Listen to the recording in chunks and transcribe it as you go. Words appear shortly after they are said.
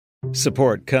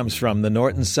Support comes from the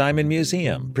Norton Simon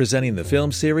Museum, presenting the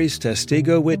film series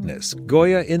Testigo Witness,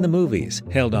 Goya in the Movies.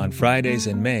 Held on Fridays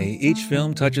in May, each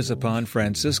film touches upon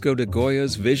Francisco de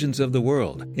Goya's visions of the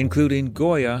world, including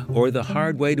Goya or The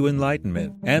Hard Way to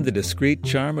Enlightenment and the discreet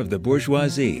charm of the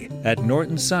bourgeoisie at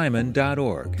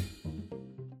nortonsimon.org.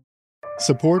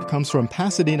 Support comes from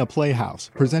Pasadena Playhouse,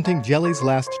 presenting Jelly's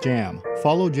Last Jam.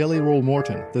 Follow Jelly Roll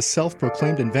Morton, the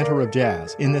self-proclaimed inventor of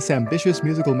jazz, in this ambitious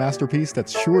musical masterpiece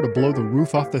that's sure to blow the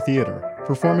roof off the theater.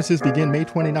 Performances begin May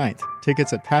 29th.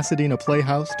 Tickets at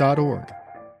pasadenaplayhouse.org.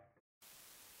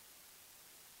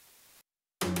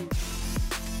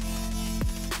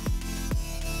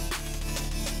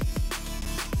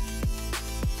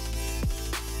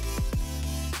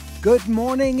 Good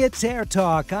morning, it's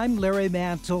AirTalk. I'm Larry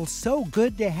Mantle. So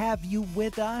good to have you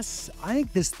with us. I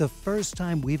think this is the first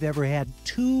time we've ever had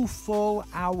 2 full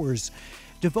hours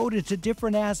devoted to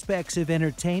different aspects of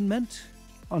entertainment.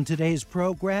 On today's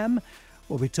program,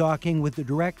 we'll be talking with the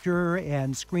director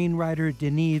and screenwriter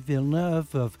Denis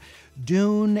Villeneuve of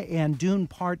Dune and Dune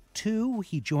Part 2.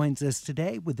 He joins us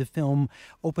today with the film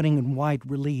opening in wide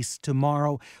release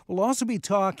tomorrow. We'll also be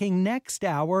talking next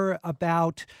hour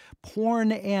about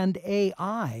porn and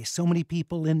AI. So many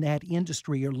people in that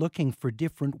industry are looking for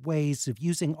different ways of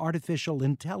using artificial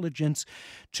intelligence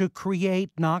to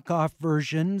create knockoff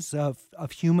versions of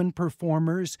human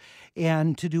performers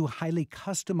and to do highly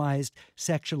customized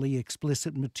sexually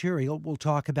explicit material. We'll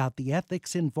talk about the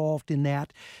ethics involved in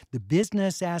that, the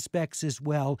business aspects as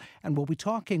well, and we'll be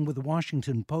talking with a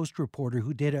Washington Post reporter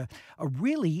who did a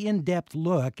really in-depth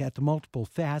look at the multiple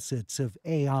facets of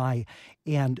AI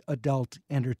and adult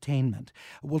entertainment.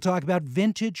 We'll talk about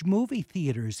vintage movie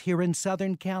theaters here in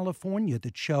Southern California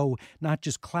that show not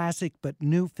just classic but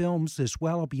new films as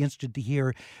well. I'll be interested to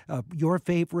hear your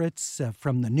favorites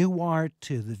from the New Art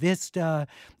to the Vista,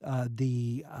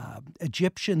 the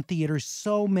Egyptian Theater,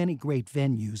 so many great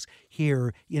venues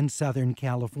here in Southern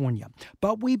California.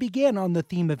 But we begin on the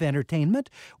theme of entertainment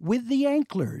with the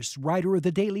Anklers, writer of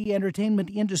the daily entertainment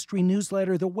industry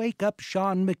newsletter, The Wake Up,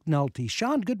 Sean McNulty.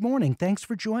 Sean, good morning. Thanks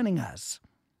for joining us.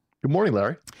 Good morning,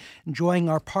 Larry. Enjoying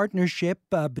our partnership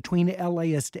between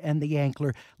LAist and the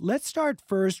Ankler. Let's start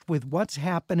first with what's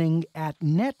happening at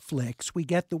Netflix. We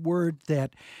get the word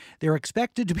that they're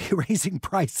expected to be raising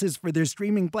prices for their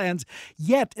streaming plans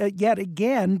yet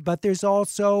again, but there's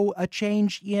also a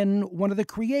change in one of the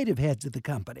creative heads of the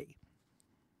company.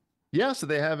 Yeah, so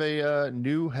they have a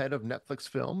new head of Netflix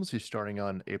Films. He's starting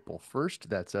on April 1st.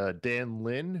 That's Dan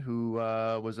Lin, who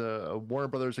was a Warner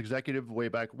Brothers executive way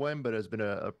back when, but has been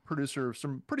a producer of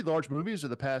some pretty large movies of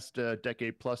the past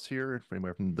decade plus here,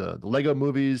 anywhere from the Lego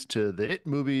movies to the It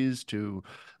movies to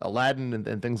Aladdin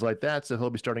and things like that. So he'll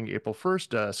be starting April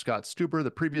 1st. Scott Stuber,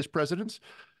 the previous president,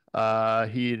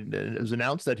 it was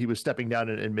announced that he was stepping down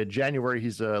in mid-January.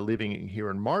 He's leaving here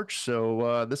in March.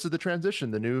 So this is the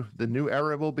transition. The new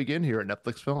era will begin here at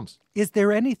Netflix Films. Is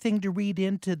there anything to read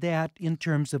into that in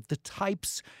terms of the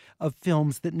types of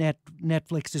films that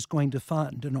Netflix is going to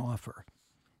fund and offer?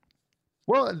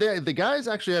 Well, the guys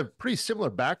actually have pretty similar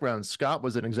backgrounds. Scott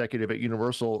was an executive at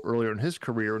Universal earlier in his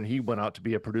career, and he went out to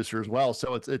be a producer as well.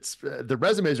 So it's the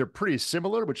resumes are pretty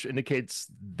similar, which indicates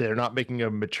they're not making a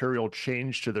material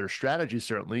change to their strategy,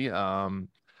 certainly.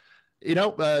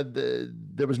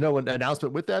 There was no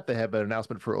announcement with that. They have an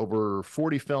announcement for over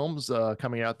 40 films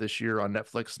coming out this year on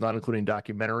Netflix, not including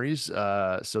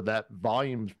documentaries. So that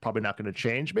volume's probably not going to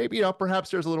change. Maybe, perhaps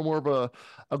there's a little more of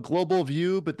a global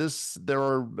view, but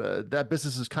that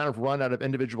business is kind of run out of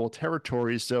individual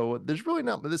territories. So there's really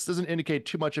this doesn't indicate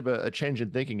too much of a change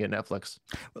in thinking at Netflix.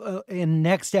 In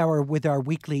next hour with our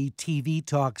weekly TV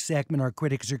Talk segment, our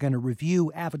critics are going to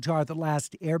review Avatar: The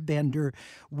Last Airbender,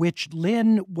 which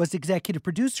Lin was executive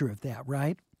producer of that,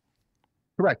 right?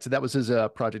 Correct. So that was his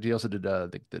project. He also did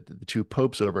the two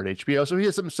Popes over at HBO. So he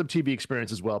has some TV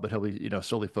experience as well, but he'll be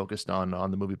solely focused on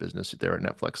the movie business there at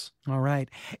Netflix. All right.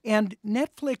 And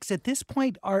Netflix at this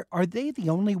point, are they the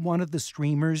only one of the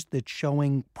streamers that's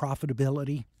showing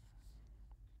profitability?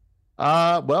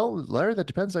 Well, Larry, that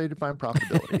depends how you define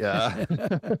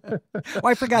profitability.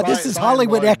 I forgot. This is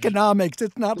Hollywood economics.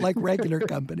 It's not like regular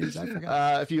companies. I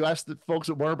forgot. If you ask the folks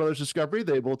at Warner Brothers Discovery,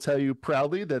 they will tell you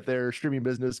proudly that their streaming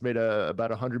business made about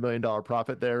 $100 million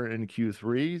profit there in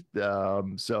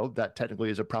Q3. So that technically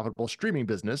is a profitable streaming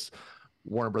business.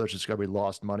 Warner Brothers Discovery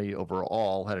lost money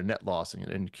overall, had a net loss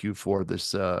in Q4 of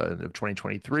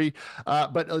 2023.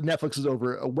 But Netflix is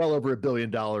well over $1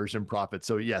 billion in profit.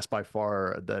 So yes, by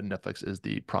far, the Netflix is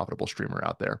the profitable streamer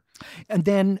out there. And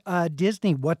then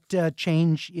Disney, what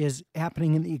change is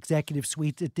happening in the executive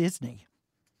suite at Disney?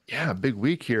 Yeah, big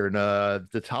week here in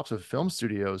the tops of film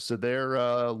studios. So they're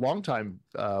longtime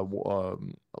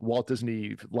Walt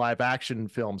Disney live action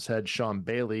films head Sean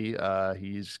Bailey.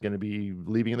 He's going to be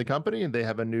leaving the company, and they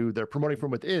have they're promoting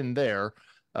from within there.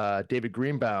 David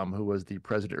Greenbaum, who was the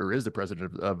president or is the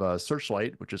president of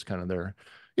Searchlight, which is kind of their,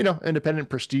 independent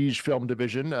prestige film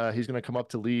division. He's going to come up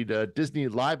to lead Disney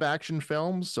live action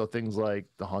films. So things like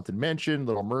The Haunted Mansion,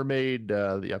 Little Mermaid,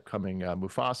 the upcoming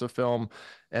Mufasa film,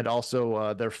 and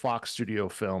also their Fox Studio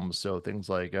films. So things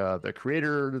like The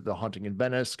Creator, The Haunting in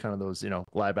Venice, kind of those,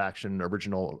 live action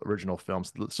original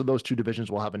films. So those two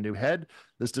divisions will have a new head.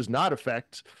 This does not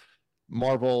affect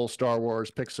Marvel, Star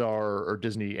Wars, Pixar, or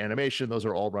Disney Animation. Those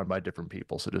are all run by different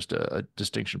people. So just a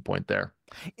distinction point there.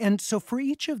 And so for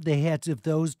each of the heads of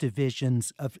those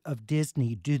divisions of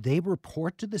Disney, do they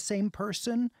report to the same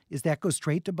person? Is that go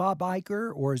straight to Bob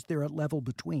Iger, or is there a level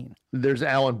between? There's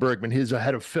Alan Bergman. He's a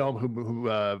head of film who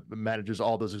manages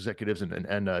all those executives,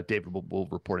 and David will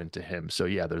report into him. So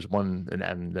yeah, there's one,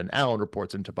 and then Alan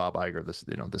reports into Bob Iger, the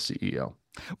CEO.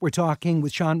 We're talking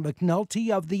with Sean McNulty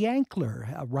of The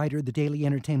Ankler, a writer of the daily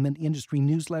entertainment industry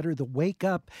newsletter, The Wake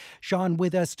Up. Sean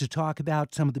with us to talk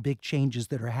about some of the big changes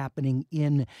that are happening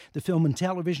in the film and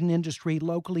television industry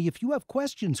locally. If you have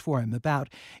questions for him about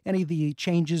any of the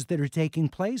changes that are taking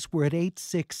place, we're at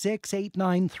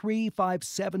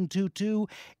 866-893-5722,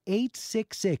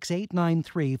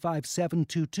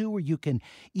 866-893-5722, or you can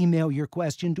email your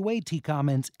question to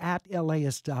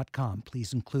atcomments@laist.com.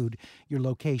 Please include your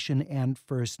location and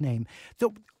first name.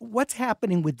 So what's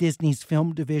happening with Disney's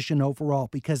film division overall?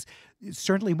 Because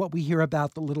certainly what we hear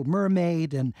about The Little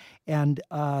Mermaid and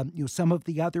some of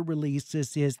the other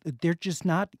releases is that they're just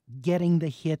not getting the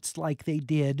hits like they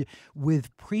did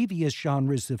with previous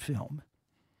genres of film.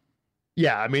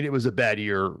 Yeah, I mean, it was a bad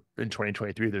year in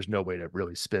 2023. There's no way to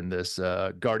really spin this.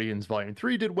 Guardians Volume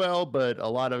 3 did well, but a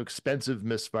lot of expensive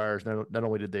misfires. Not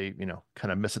only did they,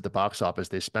 kind of miss at the box office,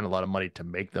 they spent a lot of money to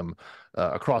make them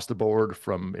across the board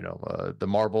from, the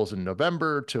Marvels in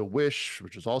November to Wish,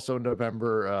 which was also in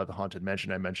November. The Haunted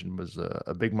Mansion I mentioned was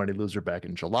a big money loser back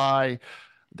in July.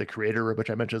 The Creator, which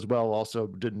I mentioned as well, also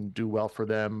didn't do well for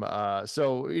them.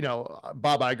 So,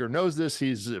 Bob Iger knows this.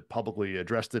 He's publicly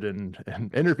addressed it in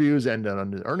interviews and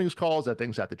on the earnings calls that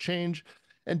things have to change.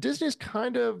 And Disney's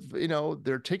kind of,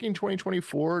 they're taking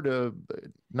 2024 to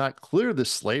not clear this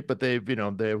slate, but they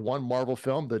have one Marvel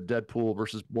film, the Deadpool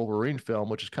versus Wolverine film,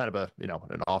 which is kind of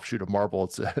an offshoot of Marvel.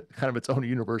 It's kind of its own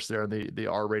universe there in the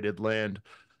R-rated land.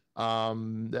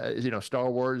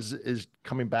 Star Wars is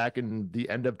coming back in the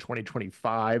end of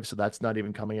 2025, so that's not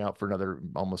even coming out for another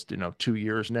almost 2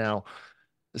 years now.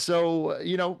 So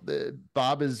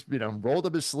Bob has rolled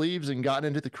up his sleeves and gotten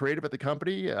into the creative at the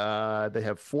company. They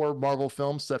have 4 Marvel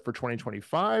films set for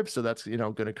 2025, so that's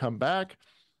going to come back.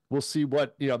 We'll see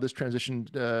what this transition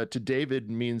to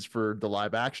David means for the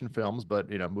live action films, but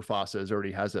Mufasa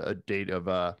already has a date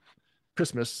of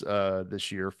Christmas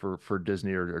this year for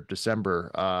Disney or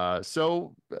December.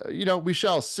 So we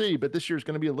shall see, but this year is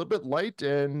going to be a little bit light,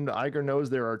 and Iger knows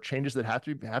there are changes that have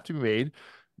to be made.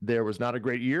 There was not a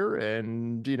great year,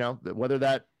 and whether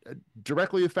that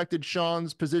directly affected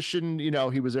Sean's position,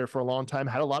 he was there for a long time,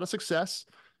 had a lot of success.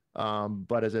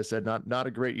 But as I said, not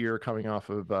a great year coming off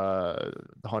of The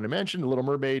Haunted Mansion. The Little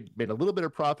Mermaid made a little bit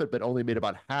of profit, but only made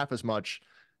about half as much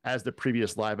as the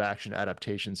previous live action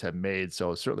adaptations have made.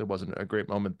 So it certainly wasn't a great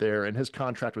moment there. And his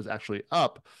contract was actually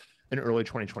up in early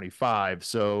 2025.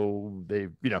 So they,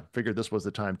 figured this was the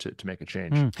time to make a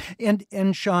change.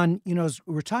 And Sean, as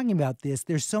we're talking about this,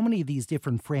 there's so many of these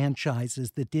different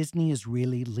franchises that Disney has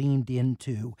really leaned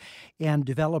into and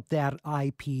developed that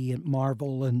IP and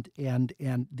Marvel and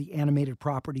the animated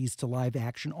properties to live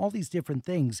action, all these different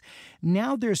things.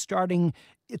 Now they're starting,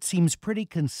 it seems pretty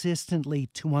consistently,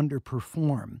 to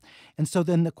underperform. And so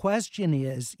then the question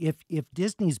is, if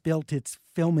Disney's built its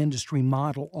film industry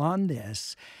model on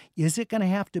this, is it going to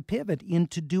have to pivot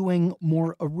into doing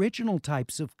more original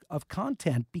types of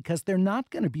content, because they're not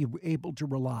going to be able to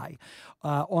rely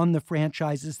on the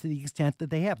franchises to the extent that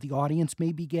they have? The audience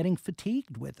may be getting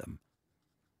fatigued with them.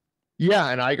 Yeah,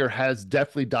 and Iger has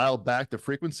definitely dialed back the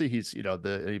frequency. He's,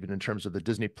 even in terms of the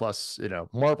Disney Plus,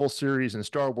 Marvel series and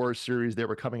Star Wars series, they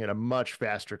were coming at a much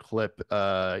faster clip,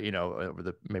 over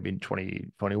the maybe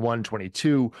 2021,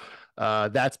 22.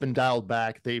 That's been dialed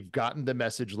back. They've gotten the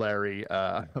message, Larry,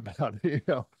 about,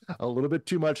 a little bit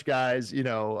too much, guys,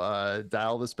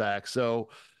 dial this back. So,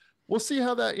 we'll see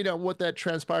how that, what that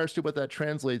transpires to, what that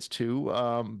translates to.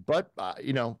 But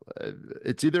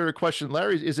it's either a question,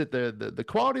 Larry, is it the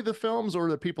quality of the films, or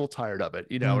the people tired of it?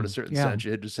 In a certain Yeah, sense,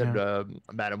 you had just had yeah.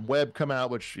 Madam Web come out,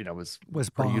 which was pretty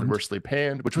Bond. universally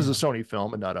panned, which was a Yeah. Sony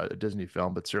film and not a Disney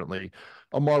film, but certainly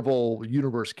a Marvel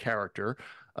Universe character.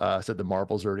 Said the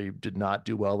Marvels already did not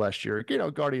do well last year.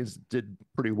 Guardians did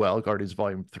pretty well, Guardians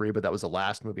Volume 3, but that was the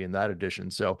last movie in that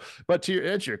edition. So, but to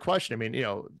answer your question, I mean,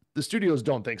 the studios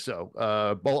don't think so.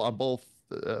 Both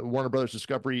Warner Brothers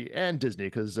Discovery and Disney,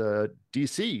 because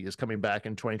DC is coming back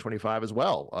in 2025 as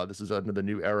well. This is under the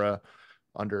new era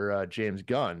under James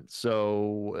Gunn.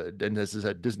 So, and this is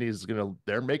that Disney is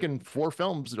they're making 4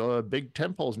 films, big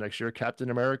tentpoles next year: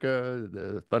 Captain America,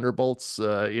 the Thunderbolts,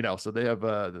 so they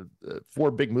have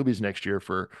 4 big movies next year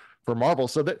for Marvel.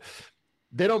 So that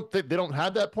they don't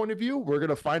have that point of view. We're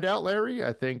gonna find out, Larry.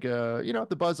 I think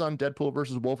the buzz on Deadpool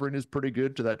versus Wolverine is pretty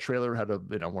good. To that trailer had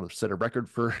want to set a record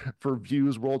for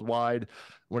views worldwide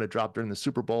when it dropped during the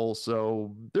Super Bowl.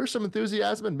 So there's some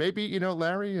enthusiasm, and maybe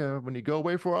Larry, when you go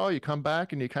away for a while, you come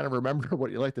back and you kind of remember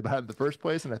what you liked about it in the first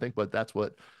place. And I think, but that's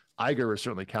what Iger is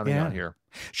certainly counting on here.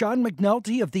 Sean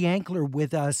McNulty of The Ankler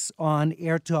with us on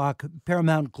AirTalk.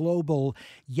 Paramount Global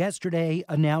yesterday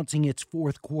announcing its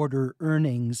fourth quarter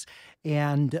earnings.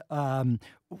 And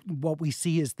what we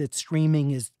see is that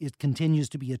streaming it continues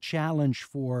to be a challenge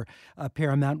for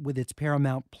Paramount with its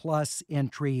Paramount Plus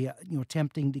entry,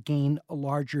 attempting to gain a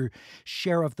larger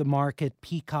share of the market.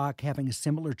 Peacock having a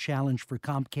similar challenge for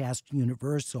Comcast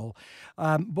Universal.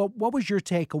 But what was your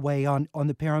takeaway on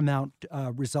the Paramount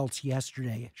results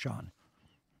yesterday, Sean?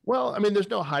 Well, I mean, there's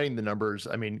no hiding the numbers.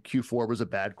 I mean, Q4 was a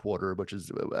bad quarter, which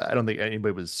is, I don't think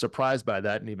anybody was surprised by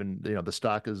that. And even, the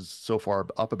stock is so far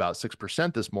up about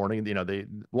 6% this morning.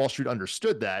 Wall Street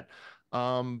understood that.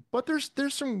 But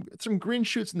there's some green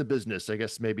shoots in the business, I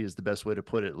guess maybe is the best way to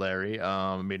put it, Larry.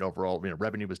 I mean, overall,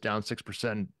 revenue was down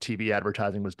 6%. TV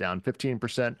advertising was down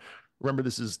 15%. Remember,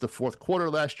 this is the fourth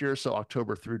quarter last year, so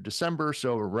October through December.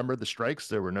 So remember the strikes.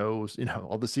 There were no,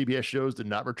 all the CBS shows did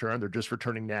not return. They're just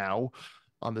returning now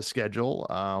on the schedule.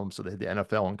 So they had the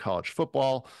NFL and college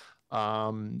football. They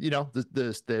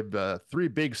have 3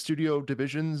 big studio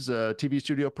divisions, TV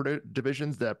studio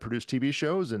divisions that produce TV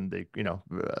shows, and they,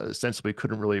 ostensibly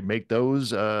couldn't really make those,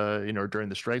 during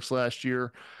the strikes last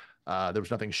year. There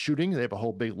was nothing shooting. They have a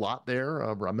whole big lot there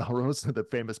around Melrose, the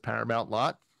famous Paramount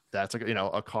lot. That's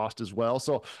a cost as well.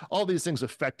 So all these things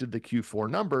affected the Q4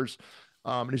 numbers.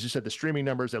 And as you said, the streaming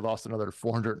numbers, they lost another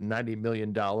 $490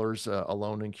 million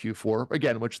alone in Q4,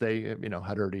 again, which they,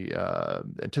 had already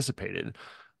anticipated.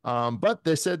 But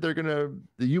they said the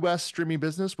U.S. streaming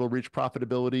business will reach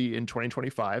profitability in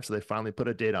 2025. So they finally put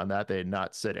a date on that. They had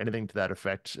not said anything to that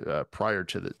effect prior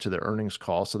to the earnings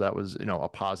call. So that was, a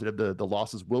positive. The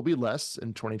losses will be less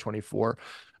in 2024.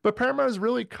 But Paramount has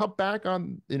really cut back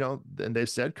on, and they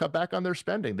said cut back on their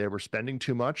spending. They were spending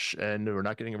too much and they were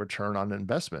not getting a return on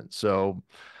investment. So,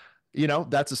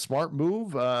 that's a smart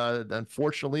move.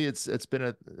 Unfortunately,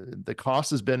 the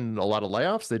cost has been a lot of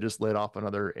layoffs. They just laid off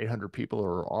another 800 people,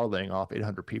 or are laying off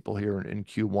 800 people here in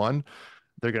Q1.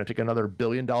 They're going to take another $1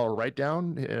 billion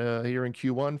write-down here in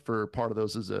Q1 for part of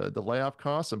those is the layoff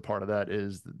costs, and part of that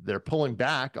is they're pulling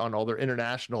back on all their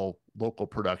international local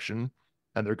production.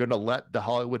 And they're going to let the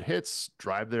Hollywood hits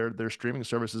drive their streaming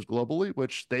services globally,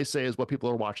 which they say is what people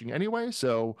are watching anyway.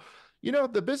 So,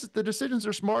 the decisions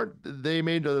are smart. They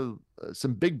made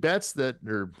some big bets that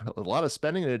are a lot of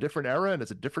spending in a different era, and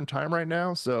it's a different time right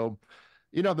now. So,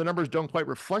 the numbers don't quite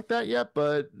reflect that yet,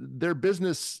 but their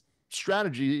business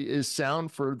strategy is sound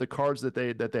for the cards that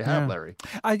they have, Larry.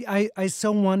 I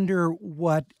so wonder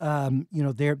what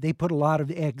they put a lot of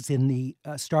eggs in the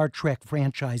Star Trek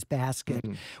franchise basket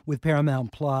with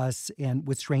Paramount Plus and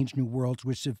with Strange New Worlds,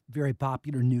 which is a very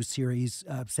popular new series,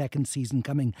 second season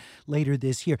coming later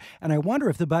this year. And I wonder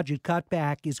if the budget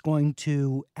cutback is going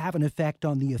to have an effect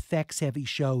on the effects-heavy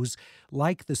shows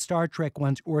like the Star Trek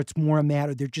ones, or it's more a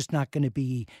matter they're just not going to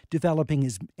be developing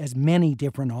as many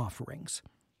different offerings.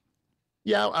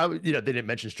 Yeah, they didn't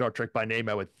mention Star Trek by name.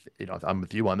 I'm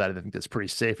with you on that. I think that's pretty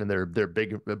safe, and they're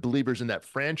big believers in that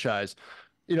franchise.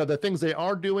 The things they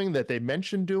are doing that they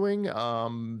mentioned doing, they're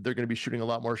going to be shooting a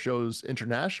lot more shows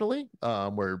internationally,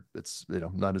 where it's,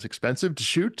 not as expensive to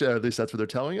shoot. At least that's what they're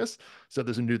telling us. So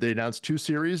they announced 2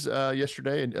 series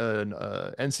yesterday, an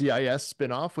NCIS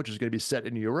spinoff, which is going to be set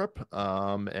in Europe,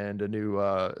 and a new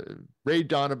Ray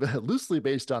Donovan, loosely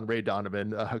based on Ray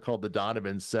Donovan, called The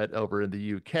Donovan, set over in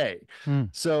the UK.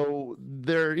 So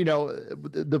they're,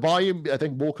 the volume, I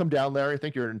think, will come down, Larry. I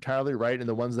think you're entirely right. And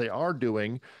the ones they are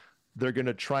doing, they're going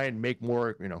to try and make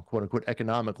more, quote unquote,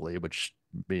 economically, which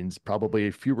means probably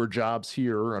fewer jobs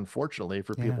here, unfortunately,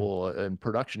 for Yeah. people in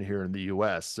production here in the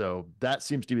U.S. So that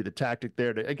seems to be the tactic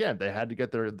there. Again, they had to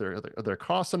get their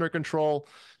costs under control,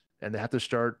 and they have to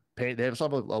start paying. They have a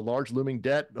large looming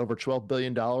debt, over $12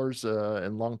 billion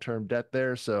in long-term debt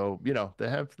there. So, they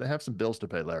have some bills to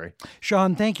pay, Larry.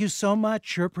 Sean, thank you so much.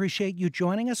 Sure appreciate you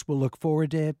joining us. We'll look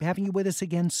forward to having you with us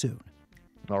again soon.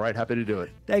 All right, happy to do it.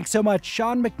 Thanks so much.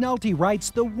 Sean McNulty writes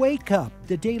The Wake Up,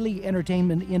 the daily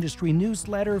entertainment industry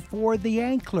newsletter for The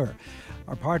Ankler.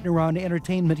 Our partner on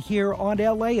entertainment here on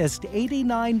LAist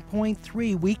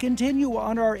 89.3. We continue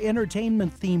on our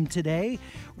entertainment theme today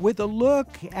with a look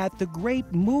at the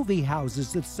great movie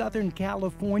houses of Southern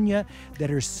California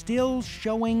that are still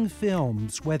showing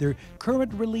films, whether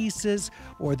current releases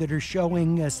or that are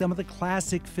showing some of the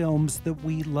classic films that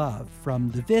we love,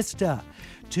 from The Vista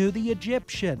to The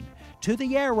Egyptian to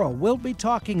The Arrow. We'll be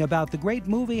talking about the great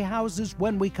movie houses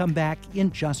when we come back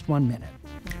in just 1 minute.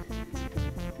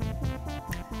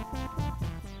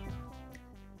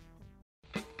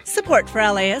 Support for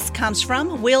LAist comes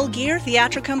from Will Gear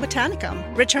Theatricum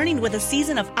Botanicum, returning with a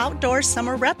season of outdoor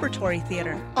summer repertory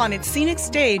theater on its scenic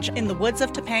stage in the woods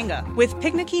of Topanga, with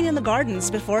picnicking in the gardens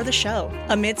before the show.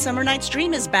 A Midsummer Night's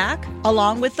Dream is back,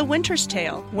 along with The Winter's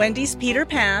Tale, Wendy's Peter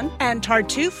Pan, and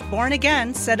Tartuffe Born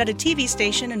Again, set at a TV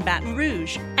station in Baton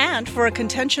Rouge. And for a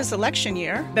contentious election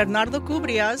year, Bernardo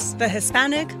Cubria's The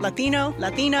Hispanic, Latino,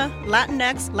 Latina,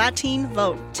 Latinx, Latin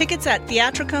Vote. Tickets at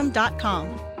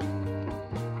theatricum.com.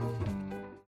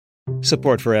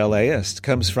 Support for LAist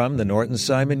comes from the Norton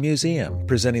Simon Museum,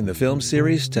 presenting the film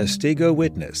series Testigo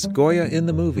Witness, Goya in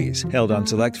the Movies, held on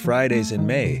select Fridays in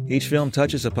May. Each film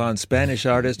touches upon Spanish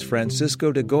artist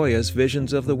Francisco de Goya's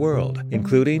visions of the world,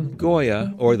 including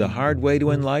Goya, or The Hard Way to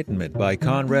Enlightenment by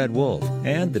Conrad Wolf,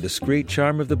 and The Discreet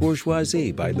Charm of the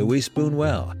Bourgeoisie by Luis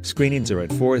Buñuel. Screenings are at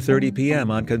 4:30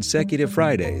 p.m. on consecutive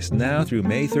Fridays, now through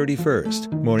May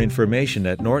 31st. More information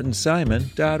at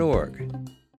nortonsimon.org.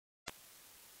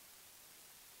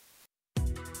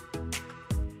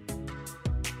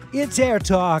 It's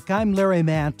AirTalk. I'm Larry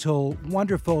Mantle.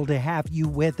 Wonderful to have you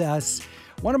with us.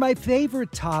 One of my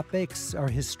favorite topics are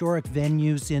historic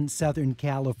venues in Southern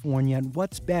California, and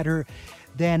what's better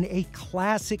than a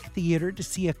classic theater to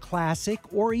see a classic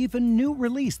or even new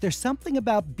release. There's something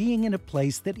about being in a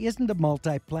place that isn't a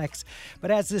multiplex,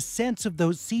 but has a sense of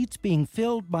those seats being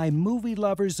filled by movie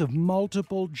lovers of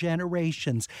multiple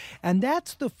generations. And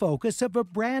that's the focus of a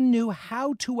brand new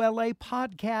How to LA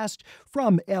podcast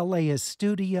from LAist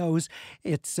Studios.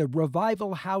 It's a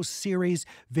Revival House series.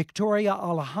 Victoria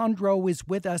Alejandro is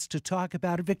with us to talk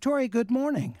about it. Victoria, good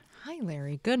morning. Hi,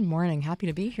 Larry. Good morning. Happy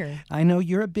to be here. I know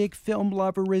you're a big film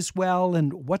lover as well.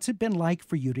 And what's it been like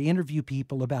for you to interview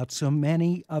people about so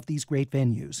many of these great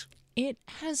venues? It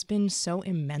has been so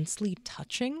immensely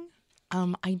touching.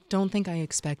 I don't think I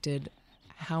expected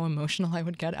how emotional I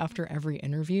would get after every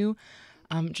interview.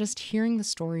 Just hearing the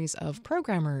stories of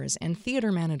programmers and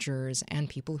theater managers and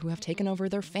people who have taken over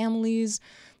their families'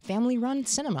 family-run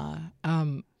cinema.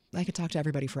 I could talk to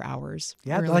everybody for hours.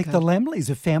 Yeah, like the Lemleys,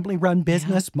 a family-run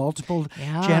business, multiple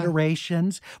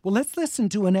generations. Well, let's listen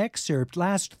to an excerpt.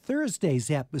 Last Thursday's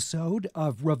episode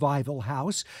of Revival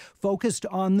House focused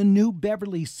on the New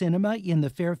Beverly Cinema in the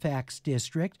Fairfax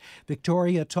district.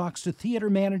 Victoria talks to theater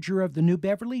manager of the New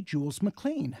Beverly, Jules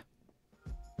McLean.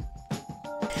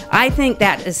 I think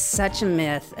that is such a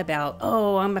myth about,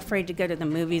 I'm afraid to go to the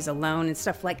movies alone and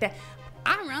stuff like that.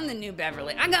 I run the New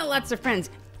Beverly. I got lots of friends.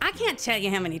 I can't tell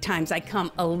you how many times I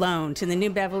come alone to the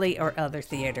New Beverly or other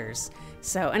theaters.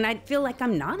 And I feel like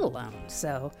I'm not alone.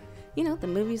 So, the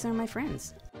movies are my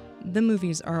friends. The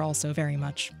movies are also very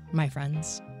much my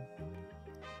friends.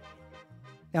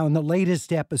 Now, in the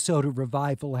latest episode of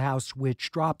Revival House,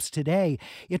 which drops today,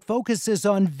 it focuses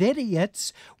on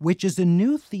Vidiots, which is a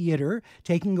new theater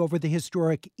taking over the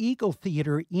historic Eagle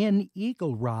Theater in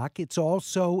Eagle Rock. It's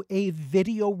also a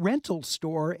video rental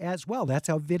store as well. That's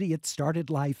how Vidiots started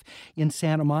life in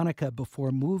Santa Monica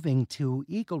before moving to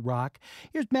Eagle Rock.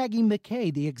 Here's Maggie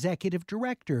McKay, the executive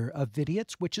director of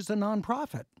Vidiots, which is a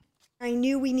nonprofit. I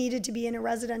knew we needed to be in a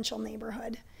residential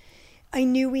neighborhood. I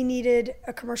knew we needed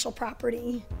a commercial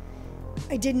property.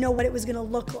 I didn't know what it was going to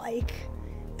look like.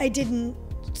 I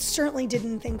certainly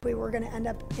didn't think we were going to end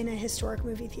up in a historic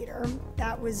movie theater.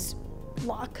 That was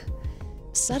luck.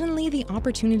 Suddenly, the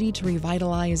opportunity to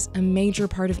revitalize a major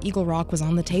part of Eagle Rock was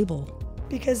on the table.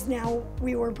 Because now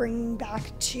we were bringing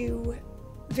back two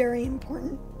very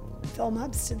important film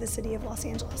hubs to the city of Los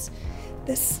Angeles.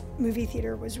 This movie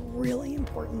theater was really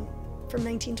important from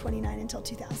 1929 until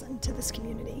 2000 to this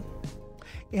community.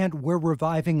 And we're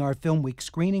reviving our Film Week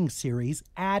screening series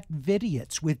at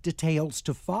Vidiots with details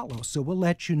to follow. So we'll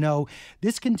let you know.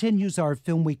 This continues our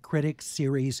Film Week Critics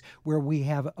series where we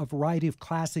have a variety of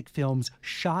classic films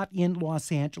shot in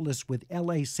Los Angeles with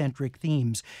LA-centric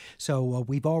themes. So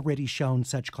we've already shown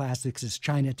such classics as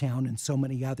Chinatown and so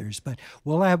many others. But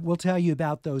we'll tell you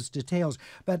about those details.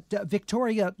 But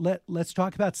Victoria, let's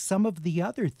talk about some of the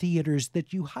other theaters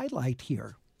that you highlight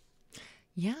here.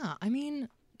 Yeah, I mean,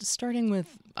 starting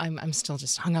with, I'm still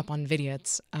just hung up on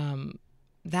Vidiots.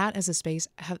 That as a space,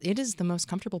 it is the most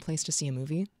comfortable place to see a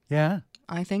movie. Yeah.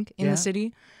 I think, in the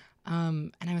city.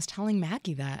 And I was telling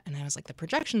Maggie that, and I was like, the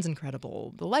projection's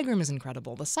incredible, the legroom is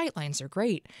incredible, the sightlines are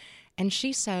great. And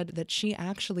she said that she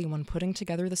actually, when putting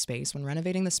together the space, when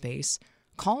renovating the space,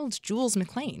 called Jules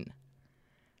McLean.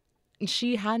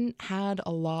 She hadn't had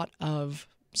a lot of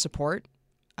support.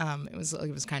 It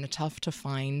was kind of tough to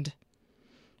find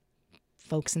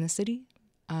folks in the city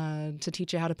to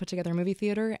teach you how to put together a movie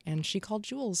theater, and she called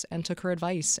Jules and took her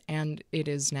advice, and it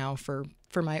is now for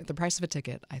the price of a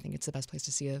ticket. I think it's the best place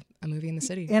to see a movie in the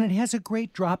city. And it has a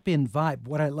great drop-in vibe.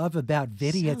 What I love about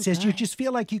Vidiots is you just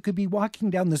feel like you could be walking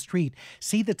down the street,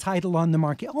 see the title on the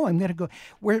market. Oh, I'm going to go.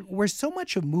 Where so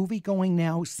much of movie going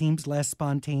now seems less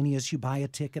spontaneous. You buy a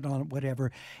ticket on it,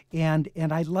 whatever. And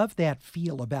I love that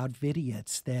feel about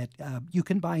Vidiots, that you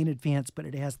can buy in advance, but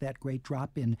it has that great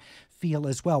drop-in feel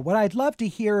as well. What I'd love to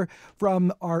hear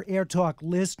from our AirTalk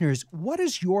listeners, what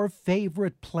is your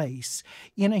favorite place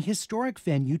in a historic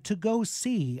venue to go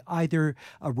see either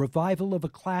a revival of a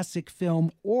classic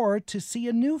film or to see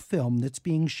a new film that's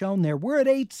being shown there? We're at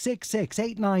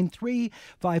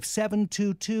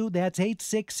 866-893-5722. That's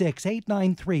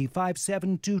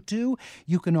 866-893-5722.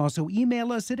 You can also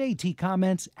email us at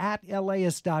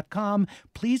atcomments@laist.com.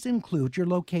 Please include your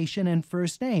location and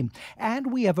first name.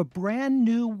 And we have a brand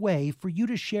new way for you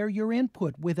to share your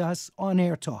input with us on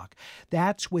AirTalk.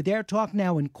 That's with AirTalk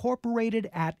now incorporated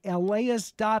at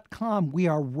laist.com. We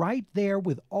are right there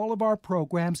with all of our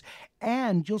programs,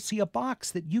 and you'll see a box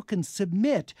that you can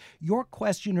submit your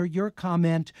question or your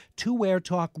comment to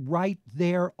AirTalk right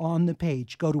there on the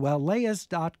page. Go to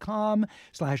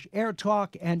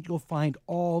laist.com/AirTalk, and you'll find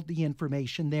all the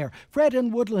information there. Fred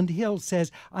in Woodland Hills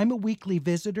says, I'm a weekly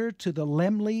visitor to the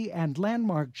Lemley and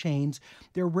Landmark chains.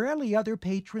 There are rarely other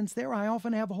patrons there. I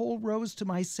often have whole rows to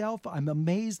myself. I'm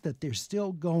amazed that they're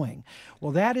still going.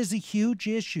 Well, that is a huge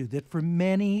issue that for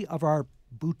many of our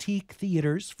boutique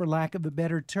theaters, for lack of a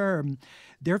better term,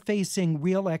 they're facing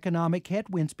real economic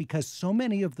headwinds because so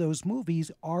many of those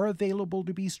movies are available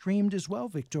to be streamed as well,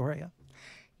 Victoria.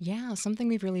 Yeah, something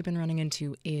we've really been running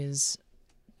into is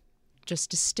just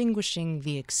distinguishing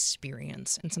the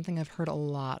experience, and something I've heard a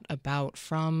lot about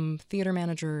from theater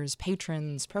managers,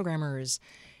 patrons, programmers,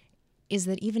 is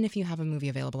that even if you have a movie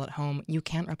available at home, you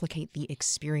can't replicate the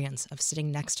experience of sitting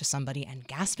next to somebody and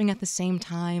gasping at the same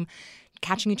time,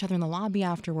 catching each other in the lobby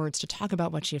afterwards to talk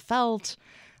about what you felt.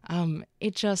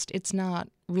 It's not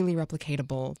really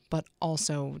replicatable, but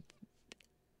also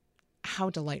how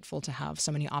delightful to have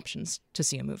so many options to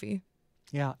see a movie.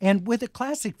 Yeah, and with a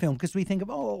classic film, because we think of,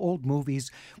 old movies,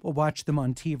 we'll watch them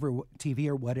on TV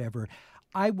or whatever.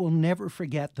 I will never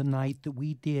forget the night that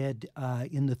we did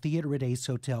in the theater at Ace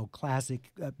Hotel,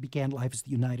 classic, Began Life as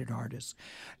the United Artists.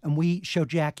 And we showed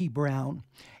Jackie Brown.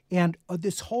 And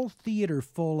this whole theater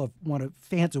full of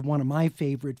fans of one of my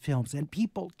favorite films, and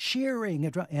people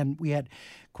cheering. And we had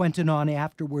Quentin on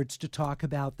afterwards to talk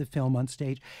about the film on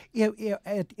stage.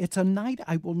 It's a night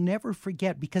I will never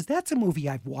forget, because that's a movie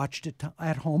I've watched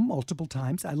at home multiple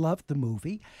times. I love the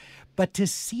movie. But to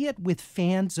see it with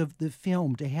fans of the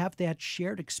film, to have that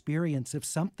shared experience of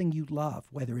something you love,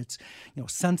 whether it's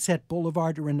Sunset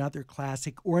Boulevard or another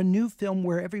classic, or a new film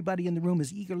where everybody in the room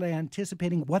is eagerly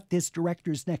anticipating what this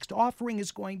director's next offering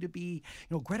is going to be.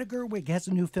 Greta Gerwig has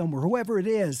a new film, or whoever it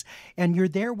is, and you're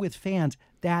there with fans.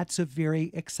 That's a very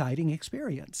exciting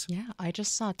experience. Yeah, I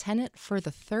just saw Tenet for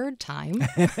the third time.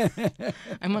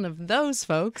 I'm one of those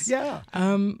folks. Yeah.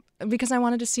 Because I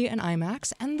wanted to see it in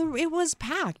IMAX, and it was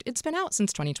packed. It's been out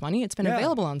since 2020. It's been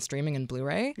available on streaming and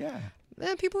Blu-ray. Yeah.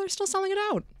 People are still selling it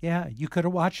out. Yeah, you could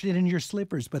have watched it in your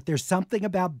slippers, but there's something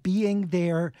about being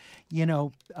there,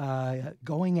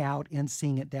 going out and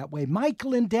seeing it that way.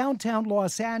 Michael in downtown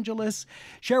Los Angeles,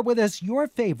 share with us your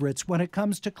favorites when it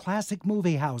comes to classic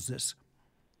movie houses.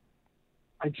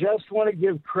 I just want to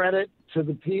give credit to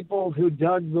the people who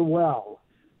dug the well.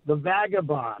 The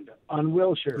Vagabond on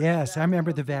Wilshire. Yes, I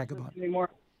remember the Vagabond.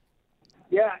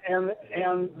 Yeah, and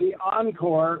the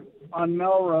Encore on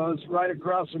Melrose, right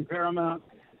across from Paramount,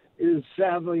 is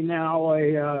sadly now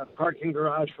a parking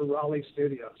garage for Raleigh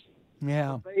Studios.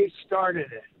 Yeah. They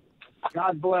started it.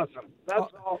 God bless him.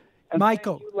 That's all. And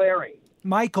Michael. thank you, Larry.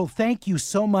 Michael, thank you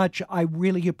so much. I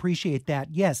really appreciate that.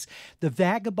 Yes, The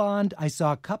Vagabond, I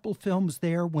saw a couple films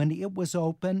there when it was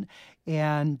open,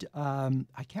 and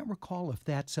I can't recall if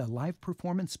that's a live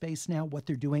performance space now, what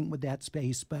they're doing with that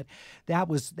space, but that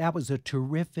was a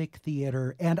terrific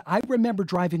theater. And I remember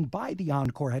driving by the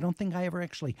Encore. I don't think I ever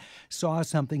actually saw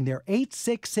something there.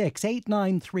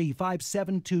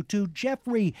 866-893-5722.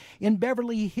 Jeffrey in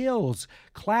Beverly Hills,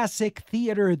 classic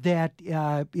theater that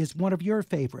is one of your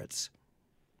favorites.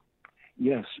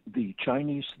 Yes, the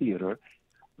Chinese theater,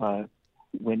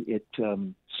 when it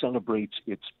celebrates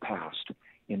its past.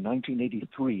 In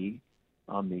 1983,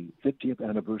 on the 50th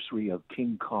anniversary of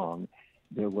King Kong,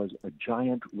 there was a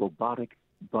giant robotic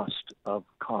bust of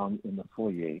Kong in the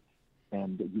foyer,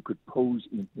 and you could pose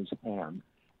in his hand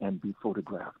and be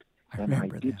photographed. And I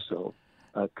did so,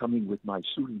 coming with my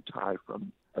suit and tie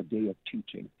from a day of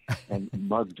teaching, and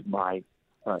mugged my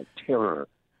terror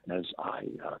as I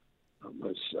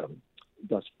was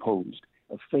thus posed.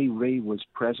 Fay Ray was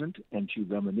present, and she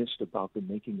reminisced about the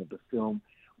making of the film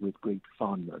with great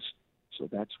fondness. So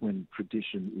that's when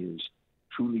tradition is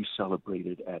truly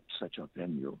celebrated at such a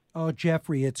venue. Oh,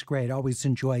 Jeffrey, it's great. Always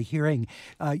enjoy hearing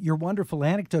your wonderful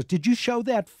anecdotes. Did you show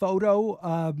that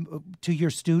photo to your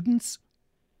students?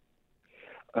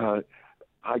 I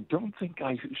don't think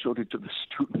I showed it to the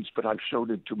students, but I've showed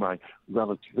it to my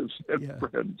relatives and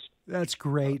friends. That's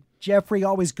great. Jeffrey,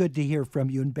 always good to hear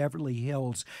from you in Beverly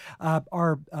Hills.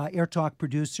 Our AirTalk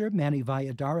producer, Manny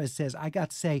Valladara, says, I got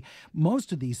to say,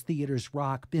 most of these theaters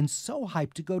rock. Been so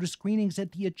hyped to go to screenings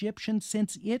at the Egyptian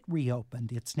since it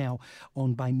reopened. It's now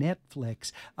owned by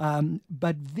Netflix.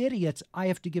 But Vidiots, I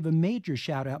have to give a major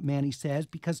shout out, Manny says,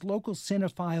 because local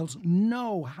cinephiles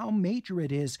know how major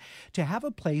it is to have a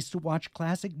place to watch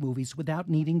classic movies without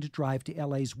needing to drive to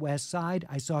LA's West Side.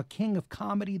 I saw King of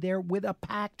Comedy there with a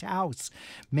packed house.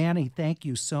 Manny, thank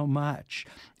you so much.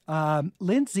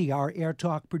 Lindsay, our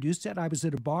AirTalk producer, said, I was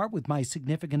at a bar with my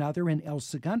significant other in El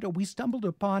Segundo. We stumbled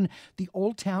upon the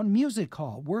Old Town Music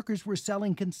Hall. Workers were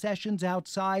selling concessions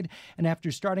outside, and after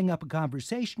starting up a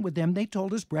conversation with them, they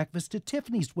told us breakfast at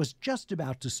Tiffany's was just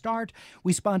about to start.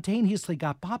 We spontaneously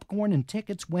got popcorn and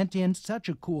tickets, went in. Such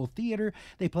a cool theater.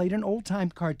 They played an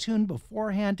old-time cartoon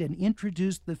beforehand and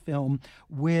introduced the film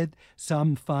with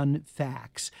some fun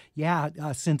facts. Yeah,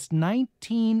 since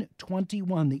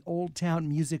 1921, the Old Town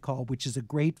Music Hall, which is a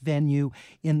great venue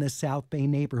in the South Bay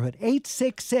neighborhood.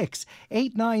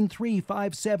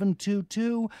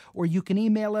 866-893-5722, or you can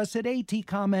email us at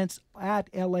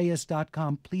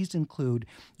atcomments@las.com. Please include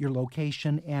your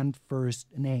location and first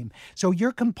name. So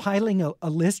you're compiling a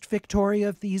list, Victoria,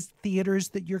 of these theaters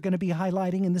that you're going to be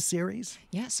highlighting in the series?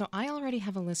 Yeah, so I already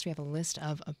have a list. We have a list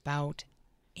of about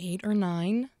 8 or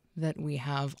 9 that we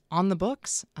have on the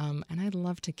books, and I'd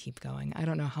love to keep going. I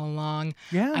don't know how long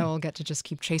I will get to just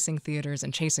keep chasing theaters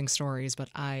and chasing stories, but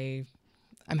I'm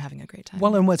having a great time.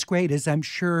 Well, and what's great is I'm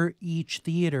sure each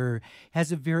theater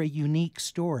has a very unique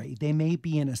story. They may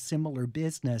be in a similar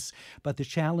business, but the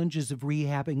challenges of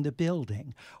rehabbing the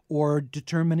building or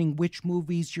determining which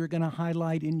movies you're going to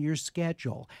highlight in your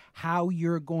schedule, how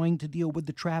you're going to deal with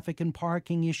the traffic and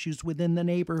parking issues within the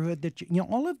neighborhood, that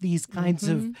all of these kinds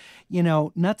of,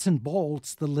 nuts and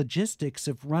bolts, the logistics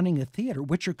of running a theater,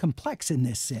 which are complex in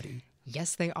this city.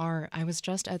 Yes, they are. I was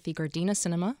just at the Gardena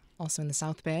Cinema, also in the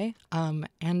South Bay,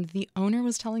 and the owner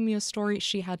was telling me a story.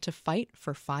 She had to fight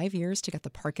for 5 years to get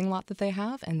the parking lot that they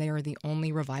have, and they are the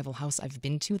only revival house I've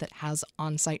been to that has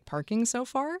on-site parking so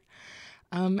far.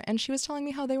 And she was telling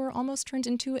me how they were almost turned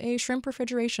into a shrimp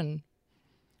refrigeration.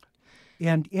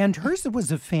 And hers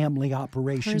was a family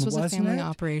operation, wasn't it? Hers was a family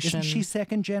operation. Isn't she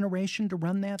second generation to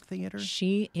run that theater?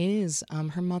 She is.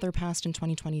 Her mother passed in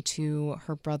 2022.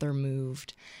 Her brother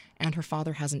moved, and her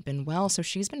father hasn't been well, so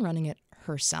she's been running it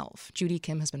herself. Judy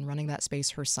Kim has been running that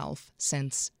space herself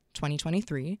since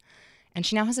 2023, and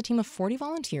she now has a team of 40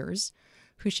 volunteers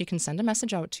who she can send a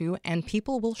message out to, and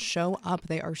people will show up.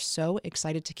 They are so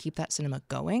excited to keep that cinema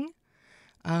going.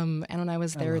 And when I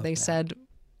was there, they said,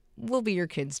 we'll be your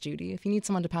kids, Judy. If you need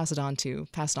someone to pass it on to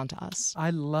us.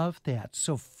 I love that.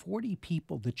 So 40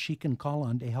 people that she can call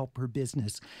on to help her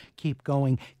business keep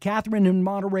going. Catherine in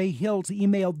Monterey Hills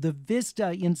emailed the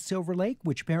Vista in Silver Lake,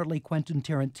 which apparently Quentin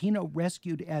Tarantino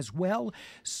rescued as well.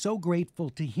 So grateful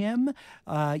to him.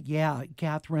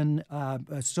 Catherine,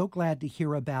 so glad to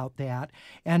hear about that.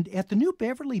 And at the New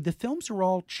Beverly, the films are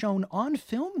all shown on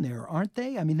film there, aren't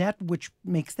they? I mean, that which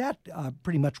makes that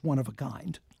pretty much one of a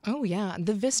kind. Oh, yeah.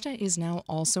 The Vista is now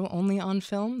also only on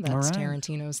film. That's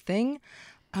Tarantino's thing.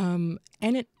 And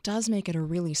it does make it a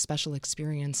really special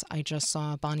experience. I just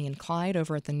saw Bonnie and Clyde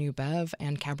over at the New Bev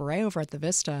and Cabaret over at the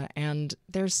Vista, and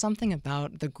there's something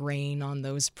about the grain on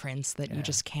those prints that you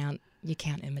just can't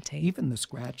imitate. Even the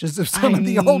scratches of some of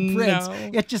the old prints.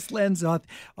 It just lends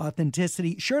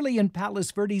authenticity. Shirley in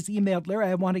Palos Verdes emailed, Larry,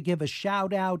 I want to give a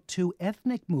shout out to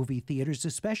ethnic movie theaters,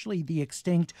 especially the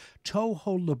extinct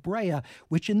Toho La Brea,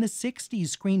 which in the 60s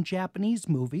screened Japanese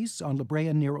movies on La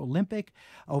Brea near Olympic.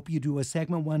 I hope you do a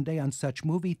segment one day on such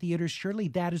movie theaters. Shirley,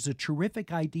 that is a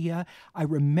terrific idea. I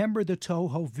remember the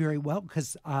Toho very well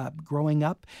because growing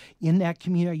up in that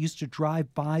community, I used to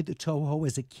drive by the Toho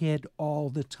as a kid all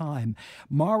the time.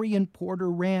 Marion Porter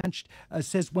Ranch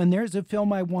says, when there's a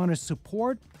film I want to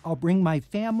support, I'll bring my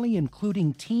family,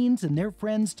 including teens and their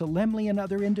friends, to Lemley and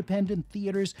other independent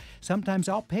theaters. Sometimes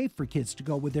I'll pay for kids to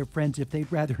go with their friends if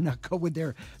they'd rather not go with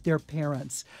their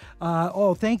parents.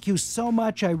 Thank you so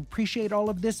much. I appreciate all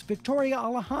of this. Victoria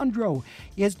Alejandro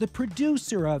is the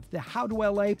producer of the How to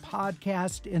LA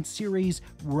podcast and series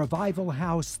Revival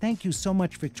House. Thank you so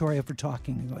much, Victoria, for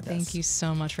talking with us. Thank you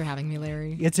so much for having me,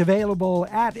 Larry. It's available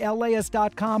at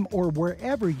LAist.com or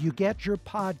wherever you get your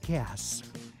podcasts.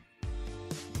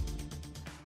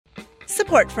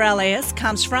 Support for LAist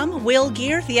comes from Will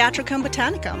Gear Theatricum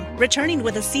Botanicum, returning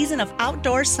with a season of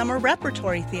outdoor summer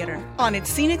repertory theater on its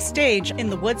scenic stage in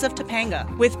the woods of Topanga,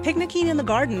 with picnicking in the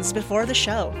gardens before the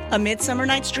show. A Midsummer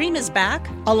Night's Dream is back,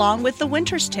 along with The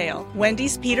Winter's Tale,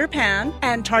 Wendy's Peter Pan,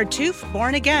 and Tartuffe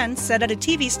Born Again, set at a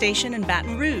TV station in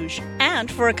Baton Rouge. And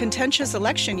for a contentious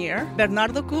election year,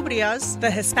 Bernardo Cubria's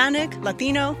The Hispanic,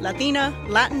 Latino, Latina,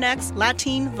 Latinx,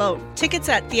 Latin Vote. Tickets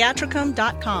at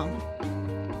theatricum.com.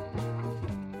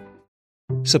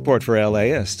 Support for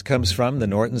LAist comes from the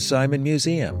Norton Simon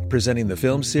Museum, presenting the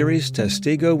film series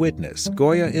Testigo Witness,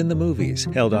 Goya in the Movies,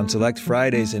 held on select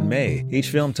Fridays in May. Each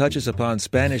film touches upon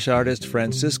Spanish artist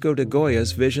Francisco de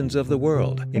Goya's visions of the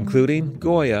world, including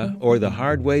Goya, or The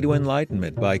Hard Way to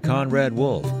Enlightenment by Conrad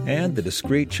Wolf, and The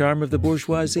Discreet Charm of the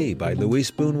Bourgeoisie by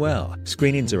Luis Buñuel.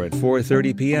 Screenings are at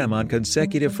 4:30 p.m. on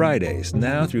consecutive Fridays,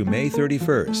 now through May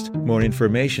 31st. More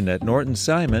information at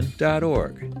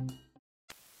nortonsimon.org.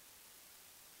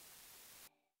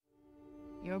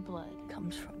 Your blood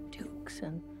comes from dukes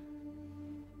and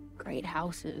great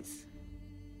houses.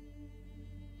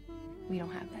 We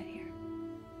don't have that here.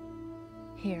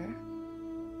 Here,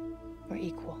 we're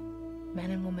equal.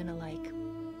 Men and women alike.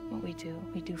 What we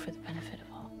do for the benefit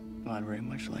of all. Well, I'd very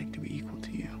much like to be equal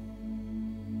to you.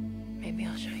 Maybe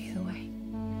I'll show you the way.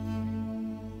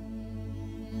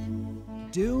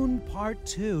 Dune Part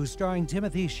 2, starring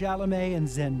Timothée Chalamet and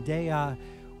Zendaya,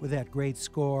 with that great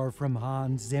score from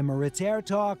Hans Zimmer. It's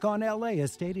AirTalk on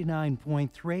LAist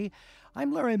 89.3.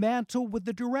 I'm Larry Mantle with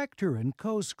the director and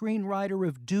co-screenwriter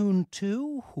of Dune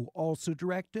 2, who also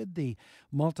directed the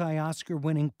multi-Oscar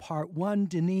winning Part 1,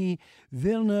 Denis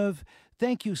Villeneuve.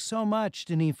 Thank you so much,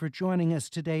 Denis, for joining us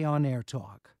today on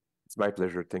AirTalk. It's my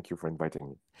pleasure. Thank you for inviting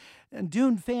me. And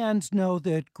Dune fans know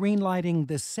that greenlighting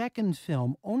the second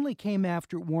film only came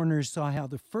after Warner saw how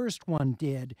the first one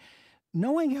did.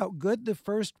 Knowing how good the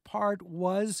first part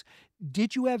was,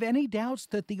 did you have any doubts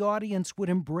that the audience would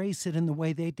embrace it in the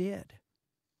way they did?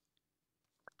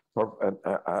 Well,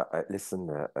 listen,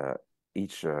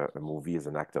 each movie is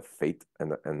an act of fate,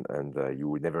 and you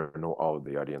would never know how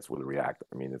the audience will react.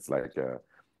 I mean, it's like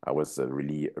I was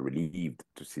really relieved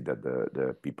to see that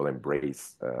the people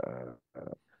embrace the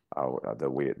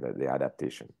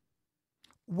adaptation.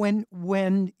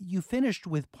 When you finished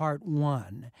with Part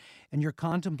 1 and you're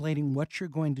contemplating what you're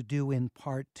going to do in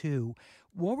Part 2,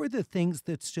 what were the things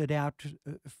that stood out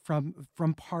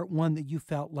from Part 1 that you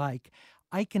felt like,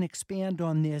 I can expand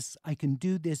on this, I can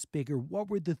do this bigger? What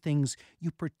were the things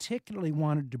you particularly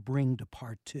wanted to bring to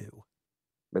Part 2?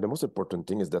 But the most important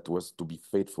thing is that was to be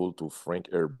faithful to Frank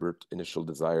Herbert's initial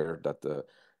desire that to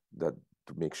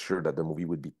make sure that the movie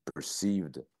would be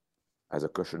perceived as a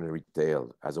cautionary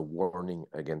tale, as a warning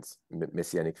against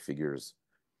messianic figures.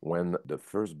 When the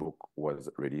first book was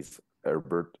released,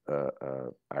 Herbert,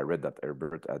 I read that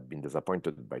Herbert had been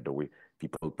disappointed by the way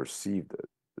people perceived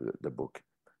the book,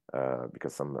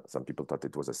 because some people thought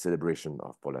it was a celebration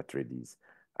of Paul Atreides,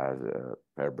 as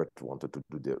Herbert wanted to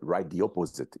do the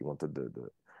opposite. He wanted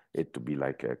it to be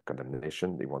like a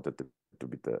condemnation. He wanted to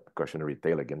be the cautionary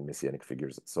tale against messianic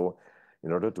figures. So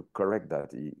in order to correct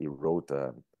that, he wrote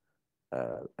a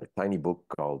tiny book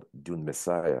called Dune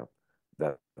Messiah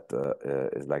that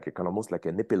is like almost like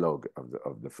an epilogue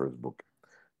of the first book,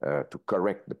 to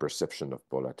correct the perception of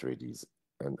Paul Atreides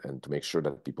and to make sure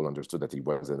that people understood that he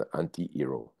was an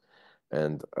anti-hero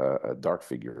and a dark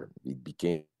figure. He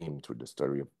became, through the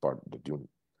story of the Dune,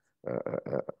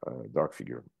 dark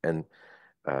figure. And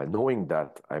knowing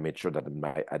that, I made sure that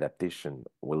my adaptation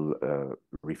will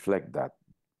reflect that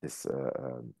this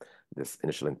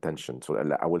initial intention. So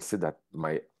I will say that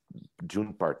my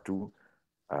Dune Part 2,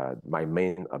 my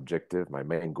main objective, my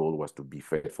main goal was to be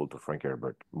faithful to Frank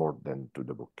Herbert more than to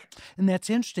the book. And that's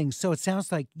interesting. So it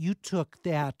sounds like you took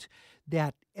that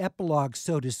epilogue,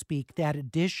 so to speak, that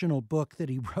additional book that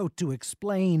he wrote to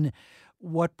explain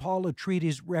what Paul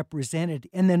Atreides represented,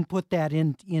 and then put that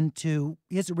into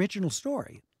his original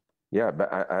story. Yeah,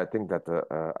 but I think that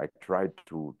I tried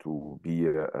to be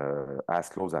as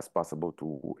close as possible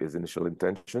to his initial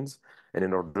intentions, and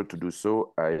in order to do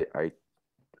so, I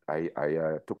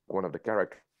took one of the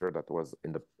characters that was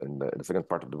in the second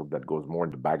part of the book that goes more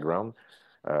in the background,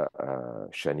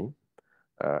 Shani,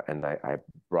 and I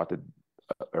brought it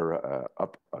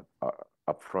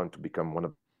up front to become one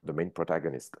of the main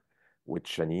protagonists. With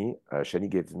Shani,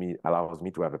 Shani allows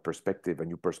me to have a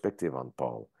new perspective on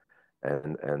Paul,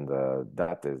 and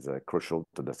that is crucial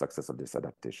to the success of this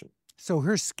adaptation. So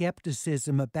her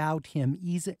skepticism about him,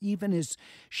 even as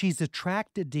she's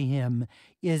attracted to him,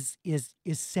 is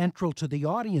central to the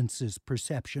audience's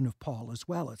perception of Paul as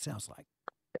well. It sounds like.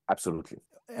 Absolutely.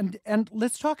 And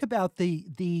let's talk about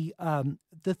the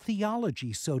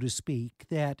theology, so to speak,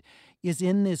 that is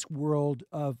in this world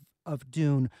of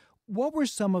Dune. What were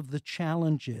some of the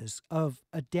challenges of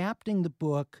adapting the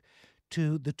book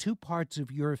to the two parts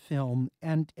of your film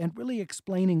and really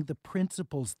explaining the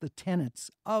principles, the tenets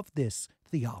of this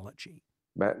theology?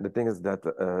 But the thing is that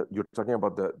you're talking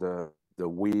about the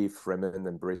way Fremen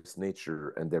embrace nature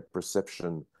and their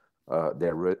perception,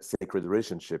 their sacred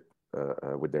relationship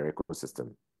with their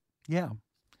ecosystem. Yeah,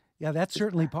 that's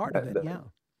certainly part of it.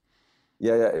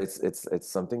 Yeah, it's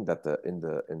something that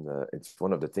it's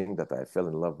one of the things that I fell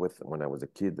in love with when I was a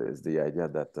kid, is the idea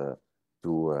that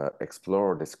to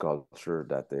explore this culture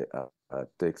that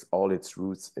takes all its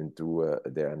roots into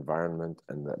their environment,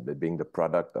 and being the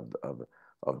product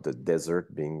of the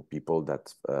desert, being people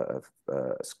that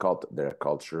sculpt their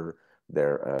culture,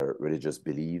 their religious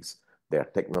beliefs, their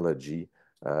technology,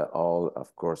 all,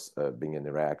 of course, being in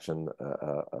reaction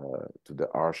to the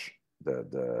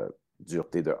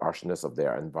dureté, the harshness of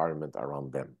their environment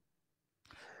around them.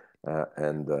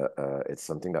 And it's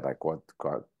something that I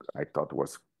thought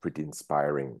was pretty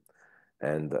inspiring.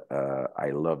 And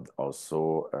I loved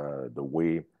also the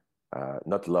way,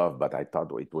 not love, but I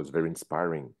thought it was very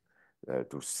inspiring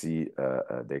to see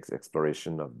the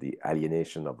exploration of the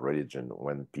alienation of religion,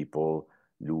 when people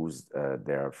lose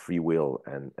their free will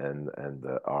and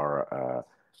are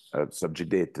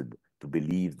subjugated to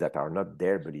beliefs that are not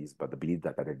their beliefs, but the beliefs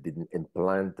that are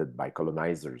implanted by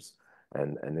colonizers,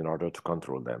 and in order to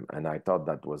control them. And I thought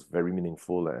that was very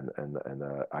meaningful and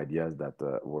ideas that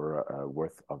were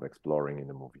worth of exploring in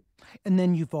the movie. And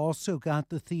then you've also got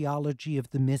the theology of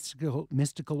the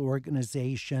mystical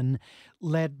organization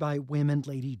led by women,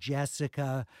 Lady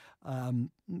Jessica,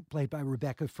 played by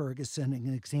Rebecca Ferguson,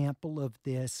 an example of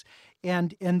this.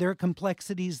 And there are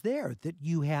complexities there that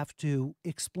you have to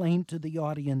explain to the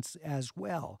audience as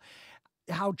well.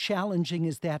 How challenging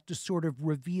is that to sort of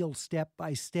reveal step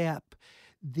by step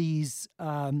these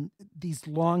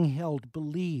long-held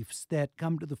beliefs that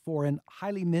come to the fore in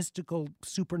highly mystical,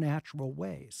 supernatural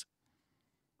ways?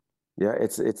 Yeah,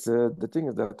 it's the thing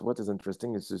is that what is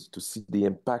interesting is just to see the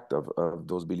impact of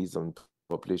those beliefs on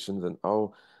populations, and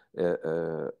how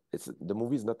the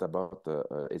movie is not about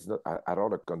it's not at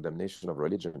all a condemnation of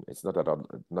religion. It's not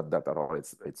that at all.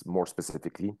 It's more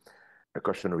specifically a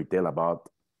cautionary tale about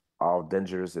how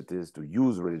dangerous it is to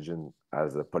use religion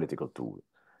as a political tool.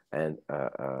 And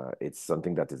it's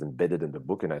something that is embedded in the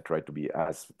book, and I try to be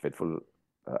as faithful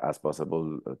as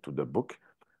possible to the book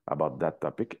about that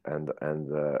topic, and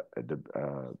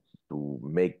to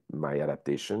make my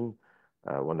adaptation.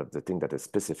 One of the things that is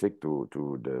specific to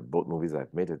the both movies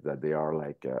I've made is that they are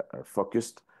like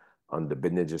focused on the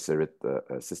Bene Gesserit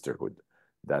sisterhood.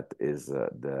 That is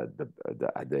the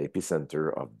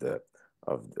epicenter of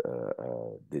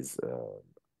this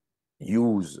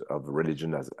use of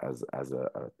religion as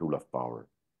a tool of power.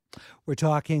 We're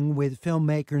talking with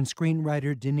filmmaker and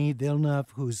screenwriter Denis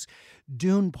Villeneuve, whose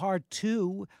Dune Part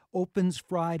 2 opens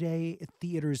Friday at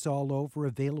theaters all over,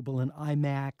 available in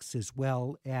IMAX as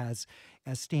well as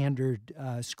a standard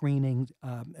screening,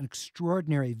 an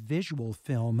extraordinary visual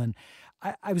film. And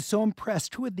I was so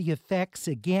impressed with the effects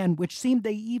again, which seemed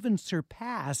they even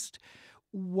surpassed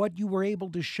what you were able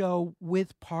to show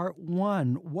with Part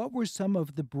 1. What were some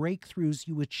of the breakthroughs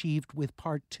you achieved with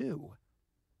Part 2?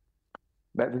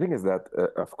 But the thing is that,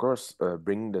 of course,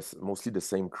 bringing mostly the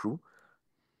same crew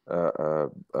from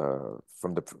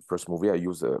the first movie, I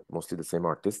use mostly the same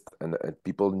artist, and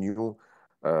people knew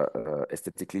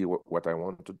aesthetically what I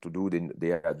wanted to do.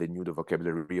 They knew the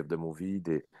vocabulary of the movie.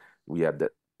 We had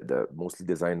the mostly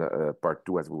design part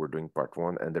two as we were doing part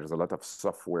one, and there's a lot of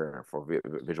software for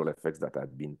visual effects that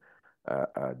had been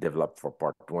developed for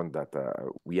part one that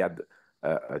we had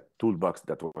a toolbox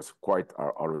that was quite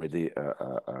already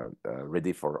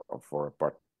ready for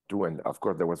part two, and of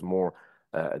course there was more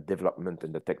development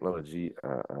in the technology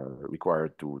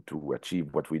required to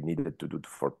achieve what we needed to do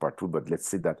for part two. But let's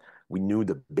say that we knew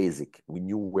the basic, we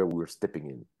knew where we were stepping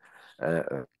in.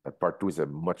 Part two is a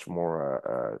much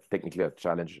more technically a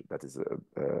challenge that is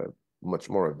much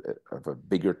more of a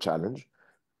bigger challenge.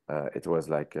 It was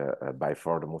like by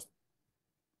far the most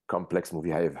complex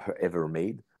movie I have ever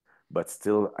made, but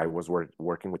still I was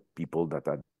working with people that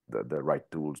had the right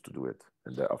tools to do it,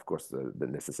 and of course the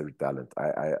necessary talent.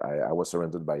 I was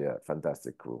surrounded by a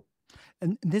fantastic crew.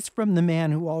 And this from the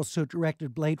man who also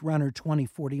directed Blade Runner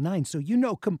 2049. So you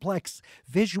know complex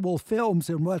visual films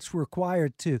and what's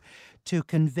required to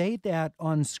convey that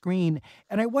on screen.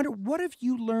 And I wonder, what have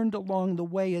you learned along the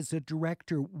way as a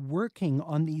director working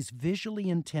on these visually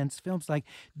intense films? Like,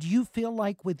 do you feel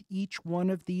like with each one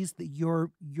of these that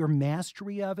your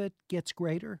mastery of it gets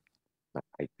greater?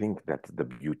 I think that the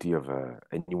beauty of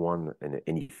anyone in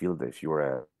any field, if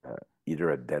you're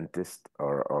either a dentist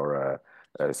or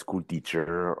a school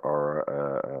teacher,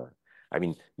 or I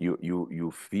mean,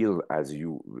 you feel as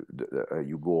you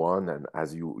go on, and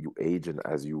as you age, and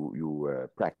as you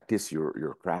practice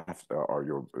your craft or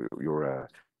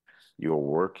your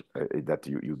work, that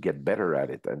you get better at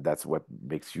it, and that's what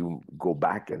makes you go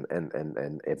back and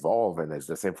evolve. And it's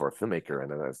the same for a filmmaker,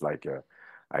 and it's like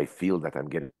I feel that I'm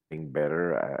getting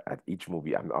better at each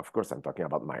movie. Of course, I'm talking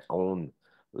about my own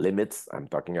limits. I'm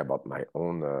talking about my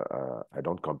own. I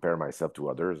don't compare myself to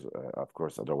others, of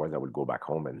course. Otherwise, I would go back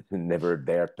home and never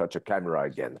dare touch a camera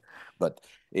again. But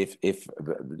if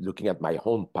looking at my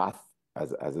own path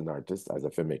as an artist, as a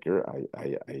filmmaker,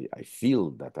 I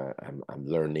feel that I'm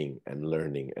learning and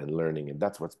learning and learning, and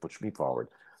that's what's pushed me forward.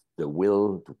 The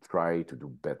will to try to do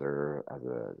better,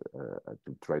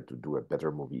 to try to do a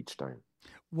better movie each time.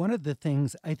 One of the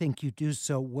things I think you do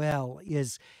so well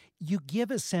is you give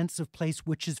a sense of place,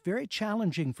 which is very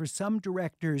challenging for some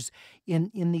directors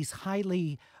in these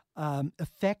highly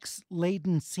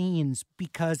effects-laden scenes,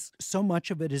 because so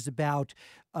much of it is about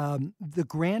the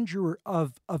grandeur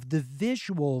of the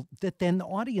visual, that then the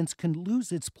audience can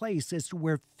lose its place as to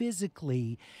where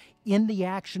physically, in the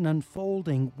action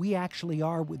unfolding, we actually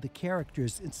are with the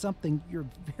characters. It's something you're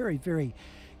very, very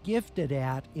gifted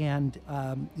at, and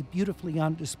beautifully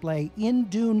on display in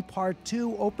Dune Part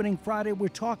 2, opening Friday. We're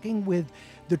talking with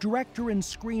the director and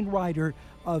screenwriter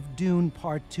of Dune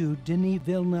Part 2, Denis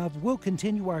Villeneuve. We'll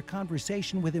continue our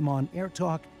conversation with him on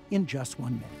AirTalk in just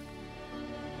 1 minute.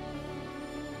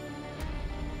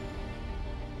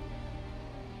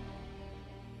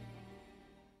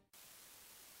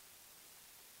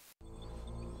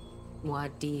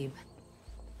 Muad'Dib,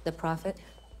 the prophet,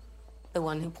 the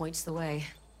one who points the way.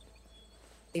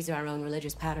 These are our own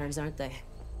religious patterns, aren't they?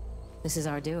 This is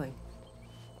our doing.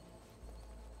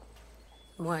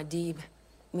 Muad'Dib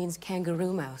means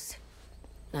kangaroo mouse.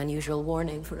 An unusual war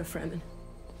name for a Fremen.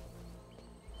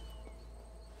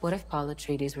 What if Paul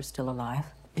Atreides were still alive?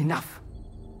 Enough.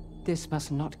 This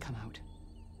must not come out.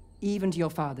 Even to your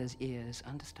father's ears,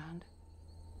 understand?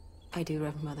 I do,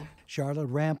 Reverend Mother. Charlotte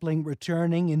Rampling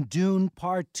returning in Dune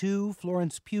Part 2.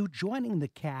 Florence Pugh joining the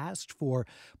cast for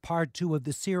Part 2 of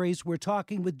the series. We're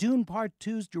talking with Dune Part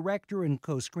 2's director and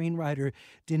co-screenwriter,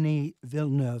 Denis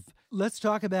Villeneuve. Let's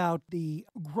talk about the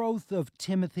growth of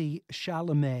Timothée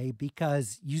Chalamet,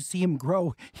 because you see him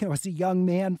grow, as a young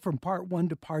man from Part 1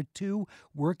 to Part 2,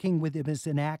 working with him as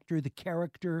an actor, the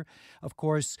character, of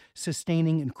course,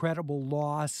 sustaining incredible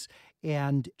loss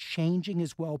and changing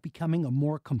as well, becoming a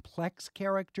more complex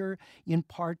character in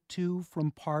Part 2 from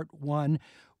Part 1.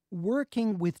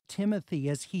 Working with Timothy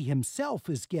as he himself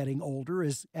is getting older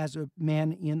as a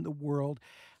man in the world,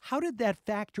 how did that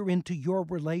factor into your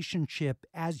relationship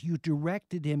as you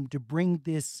directed him to bring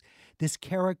this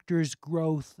character's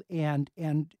growth and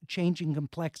changing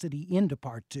complexity into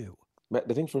Part 2? But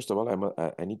the thing, first of all,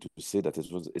 I need to say that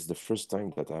it's the first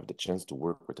time that I have the chance to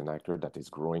work with an actor that is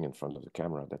growing in front of the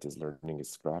camera, that is learning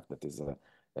his craft, that is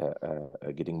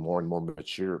getting more and more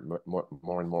mature,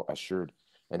 more and more assured.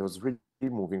 And it was really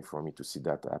moving for me to see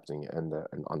that happening. And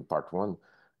on Part 1,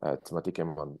 Timothy came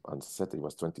on set. He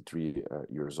was 23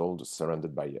 years old,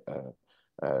 surrounded by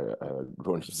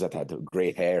grown-ups that had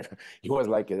gray hair. He was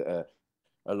like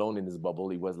alone in his bubble.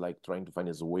 He was like trying to find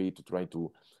his way, to try to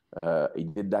he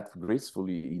did that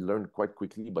gracefully. He learned quite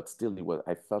quickly, but still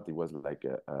I felt he was like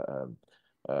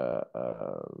uh,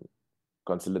 uh,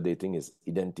 consolidating his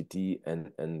identity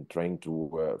and trying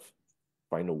to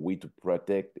find a way to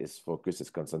protect his focus, his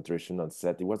concentration on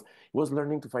set. He was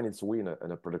learning to find his way in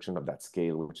a production of that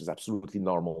scale, which is absolutely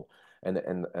normal.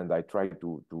 And I tried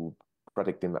to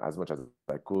protect him as much as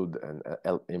I could and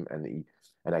help him.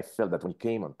 And I felt that when he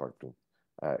came on part two,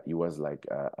 he was like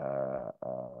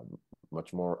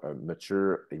much more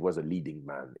mature. He was a leading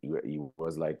man. He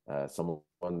was like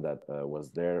someone that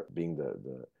was there being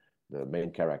the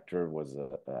main character was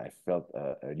I felt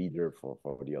a leader for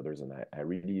the others, and I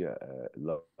really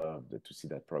loved to see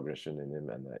that progression in him,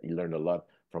 and he learned a lot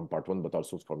from part one, but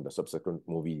also from the subsequent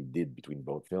movie he did between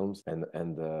both films, and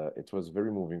it was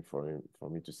very moving for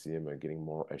me to see him getting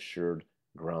more assured,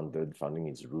 grounded, finding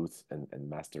his roots, and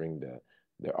mastering the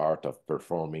art of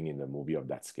performing in a movie of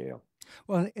that scale.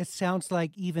 Well, it sounds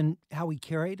like even how he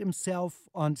carried himself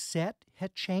on set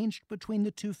had changed between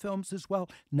the two films as well,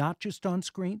 not just on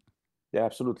screen. Yeah,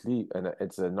 absolutely, and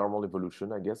it's a normal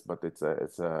evolution, I guess. But it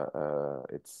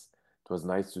was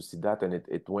nice to see that, and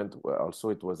it went also.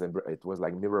 It was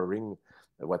like mirroring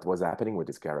what was happening with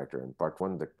his character in part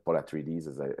one. The Paul Atreides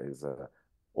is a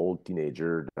old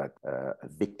teenager that a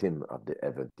victim of the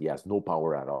event. He has no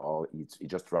power at all. He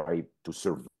just tried to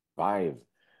survive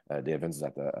the events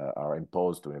that are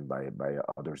imposed to him by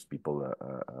others people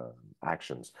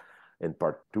actions. In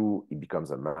part two, he becomes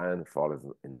a man, falls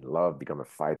in love, become a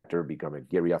fighter, become a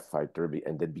guerrilla fighter,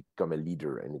 and then become a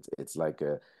leader. And it's like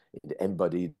it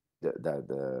embodied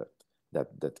that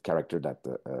character that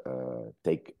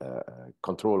take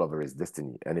control over his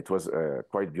destiny. And it was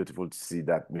quite beautiful to see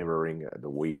that mirroring the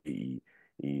way he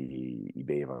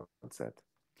behaved on set.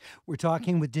 We're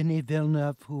talking with Denis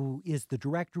Villeneuve, who is the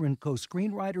director and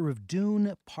co-screenwriter of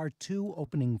Dune Part 2,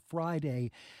 opening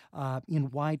Friday in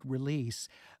wide release.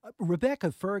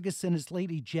 Rebecca Ferguson as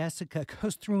Lady Jessica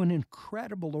goes through an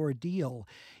incredible ordeal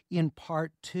in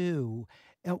Part 2.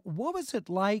 What was it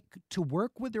like to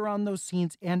work with her on those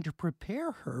scenes and to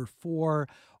prepare her for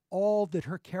all that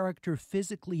her character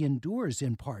physically endures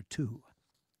in Part 2?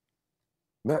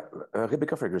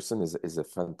 Rebecca Ferguson is a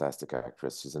fantastic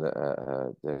actress. It's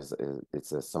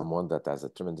someone that has a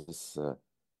tremendous.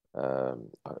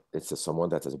 It's someone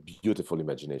that has a beautiful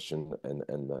imagination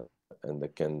and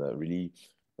that can really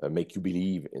make you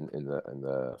believe in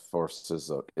the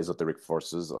forces, esoteric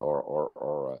forces,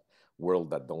 or world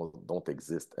that don't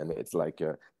exist. And it's like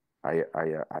I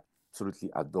absolutely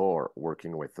adore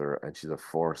working with her, and she's a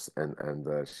force, and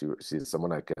she's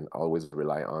someone I can always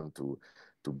rely on to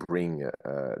bring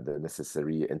the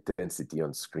necessary intensity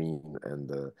on screen.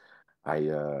 And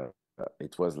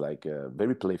it was like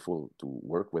very playful to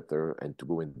work with her and to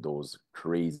go in those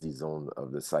crazy zone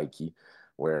of the psyche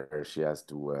where she has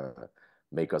to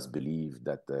make us believe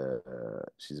that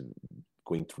she's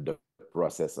going through the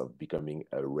process of becoming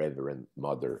a reverend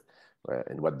mother.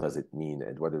 And what does it mean,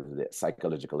 and what is the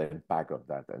psychological impact of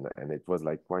that? And it was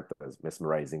like quite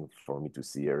mesmerizing for me to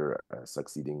see her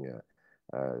succeeding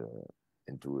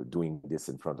into doing this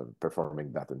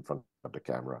performing that in front of the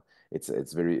camera.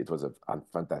 It was a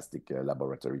fantastic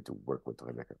laboratory to work with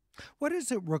Rebecca. What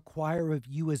does it require of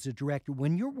you as a director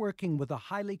when you're working with a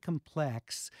highly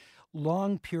complex,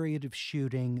 long period of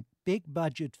shooting, big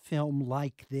budget film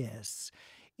like this,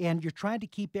 and you're trying to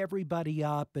keep everybody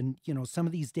up, and some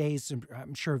of these days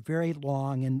I'm sure very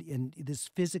long, and this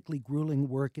physically grueling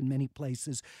work in many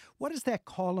places? What does that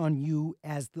call on you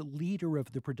as the leader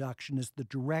of the production, as the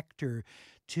director,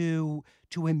 to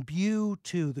imbue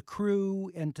to the crew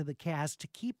and to the cast to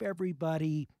keep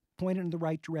everybody pointed in the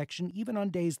right direction, even on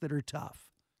days that are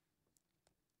tough?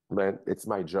 Man, it's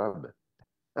my job.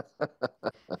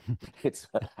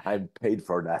 I'm paid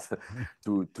for that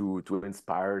to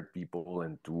inspire people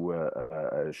and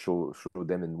to show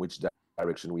them in which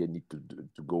direction we need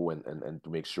to go, and to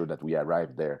make sure that we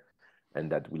arrive there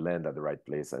and that we land at the right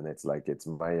place. And it's like it's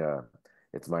my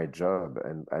job,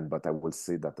 but I will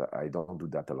say that I don't do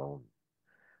that alone.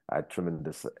 I had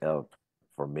tremendous help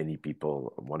for many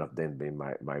people. One of them being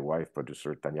my wife,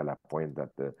 producer Tanya Lapointe,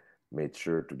 that made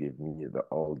sure to give me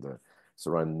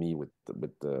surround me with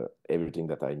everything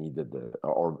that I needed,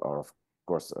 or of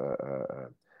course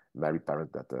Mary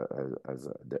Parent, that as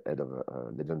the head of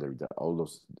Legendary, that all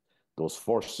those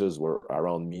forces were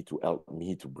around me to help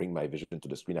me to bring my vision to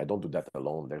the screen. I don't do that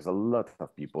alone. There's a lot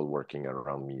of people working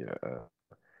around me,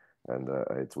 and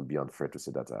it would be unfair to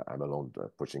say that I'm alone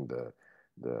pushing the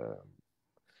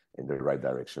in the right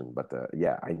direction. But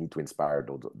yeah, I need to inspire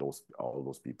all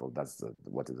those people. That's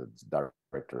what the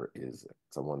director is,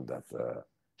 someone that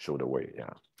show the way.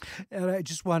 Yeah. And I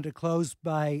just wanted to close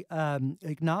by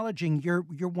acknowledging you're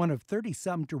one of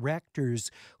 30-some directors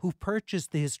who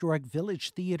purchased the historic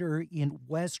Village Theater in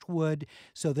Westwood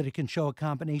so that it can show a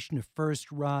combination of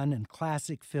first run and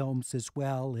classic films as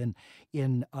well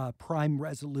in prime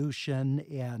resolution,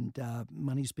 and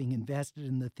money's being invested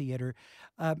in the theater.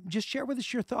 Just share with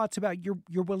us your thoughts about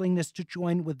your willingness to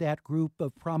join with that group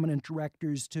of prominent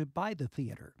directors to buy the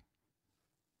theater.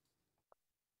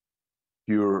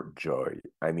 Pure joy.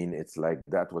 I mean, it's like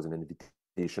that was an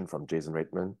invitation from Jason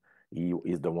Reitman. He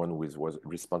is the one who was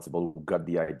responsible, who got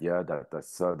the idea that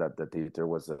saw that the theater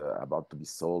was about to be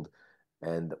sold,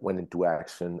 and went into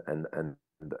action and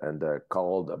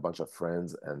called a bunch of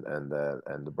friends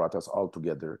and brought us all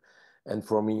together. And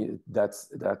for me,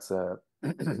 that's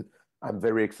I'm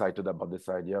very excited about this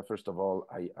idea. First of all,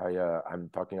 I'm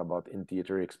talking about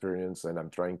in-theater experience, and I'm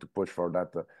trying to push for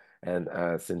that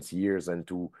since years, and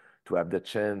to have the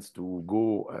chance to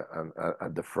go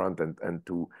at the front and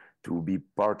to be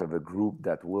part of a group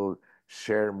that will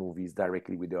share movies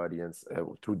directly with the audience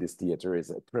through this theater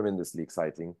is tremendously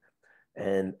exciting.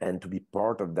 And to be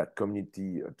part of that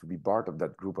community, to be part of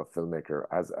that group of filmmakers.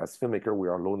 As filmmakers, we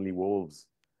are lonely wolves.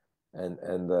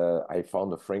 And I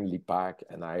found a friendly pack,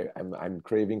 and I'm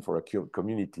craving for a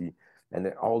community.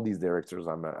 And all these directors,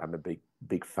 I'm a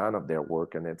big fan of their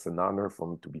work, and it's an honor for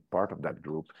me to be part of that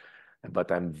group.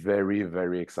 But I'm very,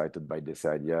 very excited by this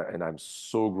idea, and I'm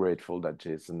so grateful that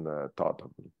Jason thought of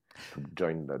me to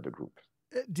join the group.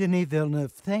 Denis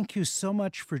Villeneuve, thank you so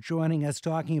much for joining us,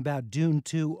 talking about Dune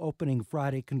 2 opening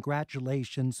Friday.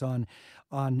 Congratulations on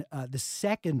the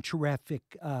second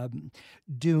terrific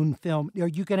Dune film. Are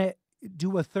you going to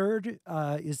do a third?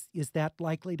 Is that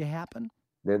likely to happen?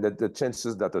 The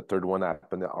chances that the third one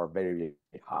happen are very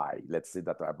high. Let's say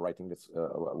that I'm writing this.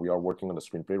 We are working on the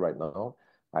screenplay right now.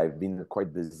 I've been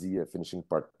quite busy finishing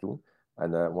part 2,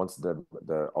 and once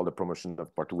all the promotion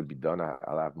of part 2 will be done,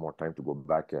 I'll have more time to go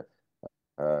back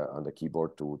on the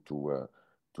keyboard to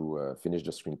finish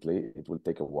the screenplay. It will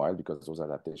take a while because those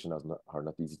adaptations are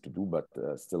not easy to do, but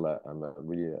still,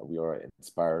 we are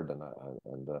inspired, and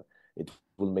it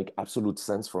will make absolute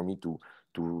sense for me to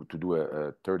do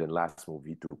a third and last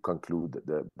movie to conclude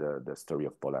the story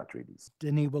of Paul Atreides.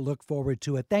 Denis will look forward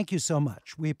to it. Thank you so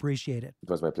much. We appreciate it. It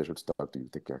was my pleasure to talk to you.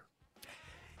 Take care.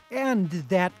 And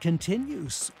that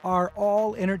continues our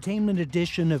all-entertainment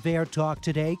edition of AirTalk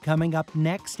today. Coming up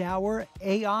next hour,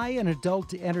 AI and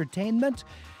adult entertainment.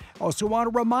 Also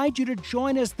want to remind you to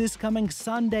join us this coming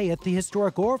Sunday at the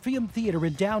historic Orpheum Theater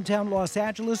in downtown Los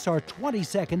Angeles, our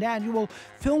 22nd annual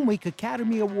Film Week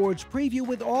Academy Awards preview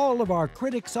with all of our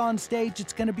critics on stage.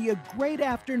 It's going to be a great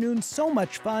afternoon, so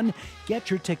much fun. Get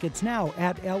your tickets now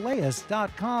at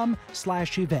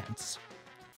laist.com/events.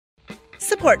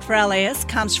 Support for LAist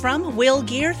comes from Will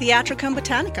Gear Theatricum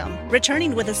Botanicum,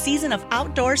 returning with a season of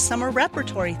outdoor summer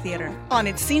repertory theater on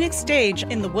its scenic stage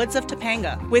in the woods of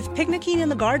Topanga, with picnicking in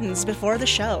the gardens before the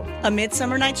show. A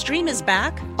Midsummer Night's Dream is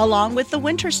back, along with The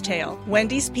Winter's Tale,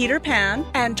 Wendy's Peter Pan,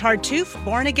 and Tartuffe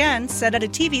Born Again, set at a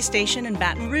TV station in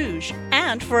Baton Rouge.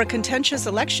 And for a contentious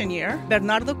election year,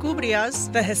 Bernardo Cubria's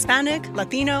The Hispanic,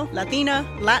 Latino, Latina,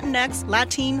 Latinx,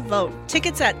 Latin Vote.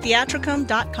 Tickets at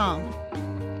theatricum.com.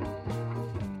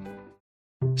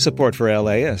 Support for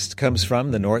LAist comes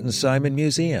from the Norton Simon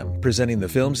Museum, presenting the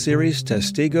film series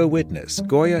Testigo Witness,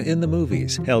 Goya in the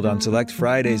Movies, held on select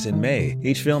Fridays in May.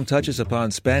 Each film touches upon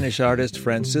Spanish artist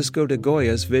Francisco de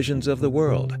Goya's visions of the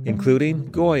world, including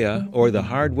Goya, or The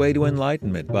Hard Way to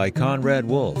Enlightenment by Conrad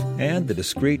Wolf, and The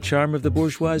Discreet Charm of the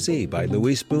Bourgeoisie by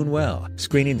Luis Buñuel.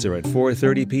 Screenings are at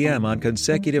 4:30 p.m. on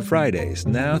consecutive Fridays,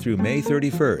 now through May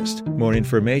 31st. More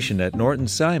information at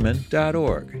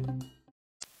nortonsimon.org.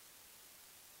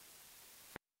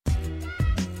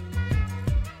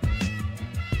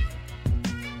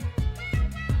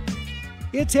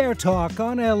 It's AirTalk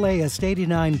on LAist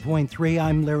 89.3.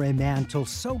 I'm Larry Mantle.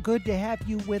 So good to have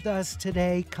you with us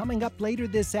today. Coming up later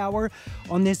this hour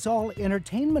on this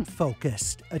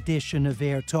all-entertainment-focused edition of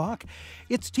AirTalk,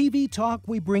 it's TV Talk.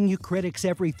 We bring you critics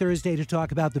every Thursday to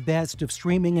talk about the best of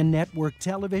streaming and network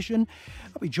television.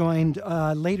 I'll be joined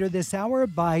later this hour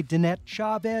by Danette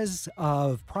Chavez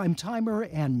of Primetimer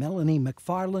and Melanie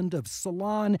McFarland of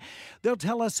Salon. They'll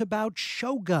tell us about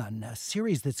Shogun, a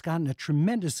series that's gotten a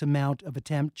tremendous amount of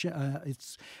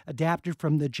It's adapted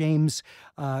from the James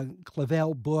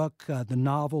Clavell book, the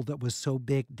novel that was so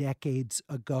big decades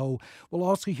ago. We'll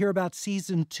also hear about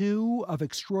season 2 of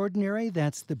Extraordinary.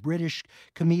 That's the British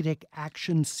comedic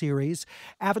action series.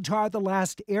 Avatar: The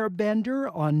Last Airbender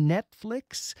on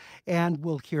Netflix. And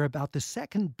we'll hear about The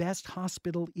Second Best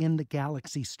Hospital in the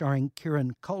Galaxy, starring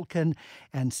Kieran Culkin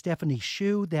and Stephanie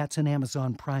Hsu. That's an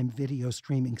Amazon Prime Video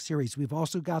streaming series. We've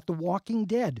also got The Walking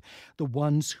Dead, The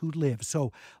Ones Who Live.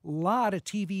 So a lot of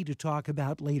TV to talk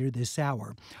about later this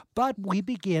hour. But we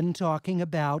begin talking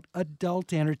about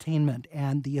adult entertainment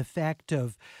and the effect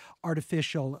of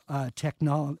artificial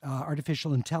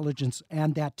intelligence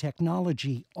and that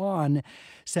technology on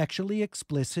sexually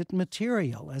explicit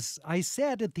material. As I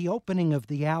said at the opening of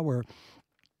the hour,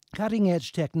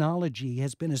 cutting-edge technology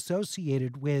has been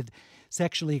associated with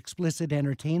sexually explicit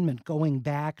entertainment going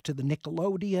back to the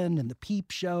Nickelodeon and the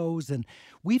Peep shows, and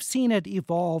we've seen it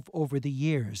evolve over the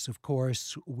years, of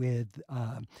course, with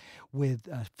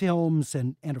films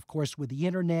and of course with the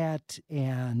internet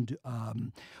and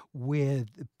with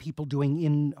people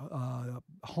doing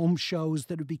home shows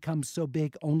that have become so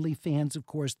big. OnlyFans, of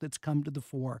course, that's come to the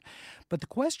fore. But the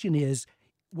question is,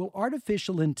 will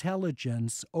artificial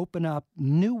intelligence open up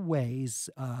new ways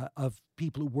of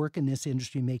people who work in this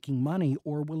industry making money,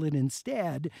 or will it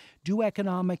instead do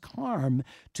economic harm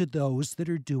to those that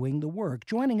are doing the work?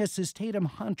 Joining us is Tatum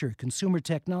Hunter, consumer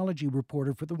technology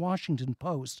reporter for The Washington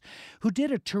Post, who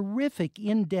did a terrific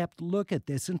in-depth look at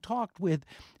this and talked with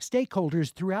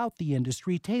stakeholders throughout the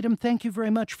industry. Tatum, thank you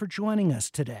very much for joining us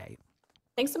today.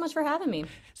 Thanks so much for having me.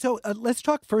 So let's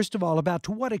talk first of all about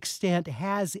to what extent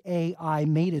has AI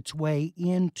made its way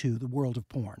into the world of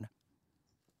porn?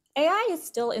 AI is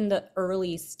still in the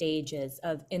early stages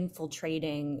of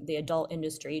infiltrating the adult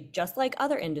industry, just like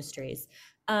other industries.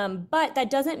 But that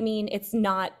doesn't mean it's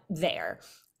not there.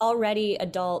 Already,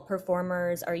 adult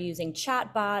performers are using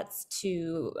chatbots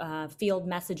to field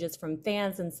messages from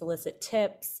fans and solicit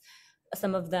tips.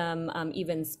 Some of them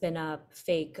even spin up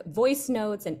fake voice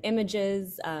notes and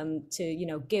images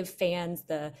to, give fans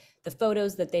the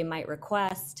photos that they might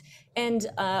request. And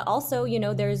also,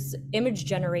 there's image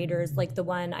generators like the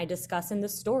one I discuss in the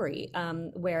story,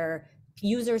 where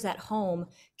users at home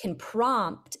can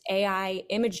prompt AI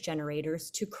image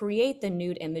generators to create the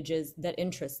nude images that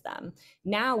interest them.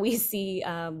 Now we see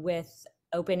with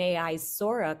OpenAI's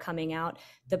Sora coming out,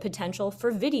 the potential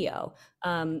for video.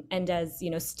 And as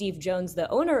Steve Jones, the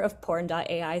owner of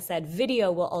porn.ai, said,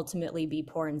 video will ultimately be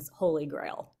porn's holy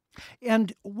grail.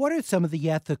 And what are some of the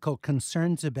ethical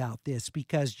concerns about this?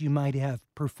 Because you might have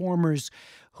performers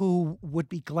who would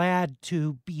be glad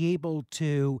to be able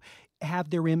to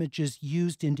have their images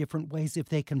used in different ways if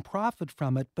they can profit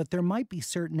from it, but there might be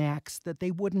certain acts that they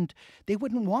wouldn't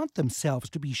want themselves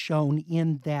to be shown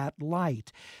in that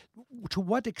light. To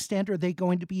what extent are they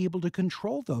going to be able to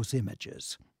control those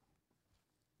images?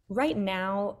 Right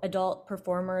now, adult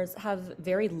performers have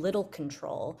very little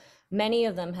control. Many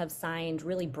of them have signed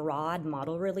really broad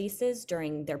model releases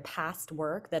during their past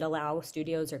work that allow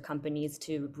studios or companies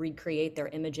to recreate their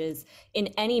images in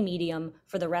any medium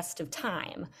for the rest of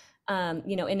time. And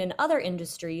in other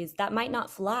industries that might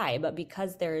not fly, but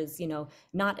because there's,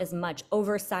 not as much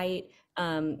oversight,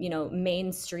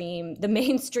 the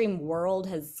mainstream world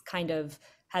has kind of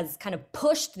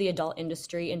pushed the adult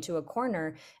industry into a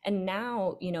corner. And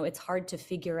now, it's hard to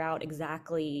figure out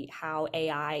exactly how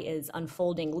AI is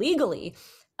unfolding legally.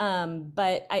 And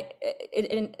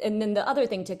then the other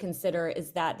thing to consider is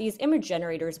that these image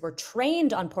generators were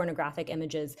trained on pornographic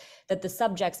images that the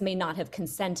subjects may not have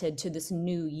consented to this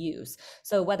new use.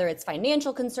 So whether it's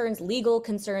financial concerns, legal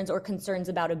concerns, or concerns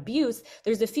about abuse,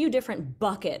 there's a few different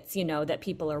buckets, that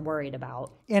people are worried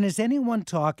about. And is anyone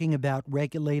talking about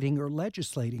regulating or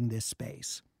legislating this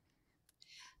space?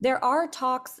 There are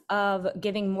talks of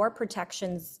giving more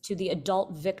protections to the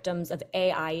adult victims of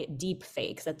AI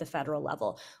deepfakes at the federal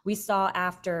level. We saw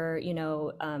after,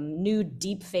 new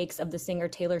deepfakes of the singer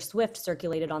Taylor Swift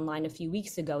circulated online a few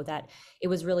weeks ago that it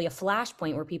was really a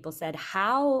flashpoint where people said,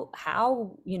 how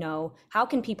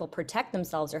can people protect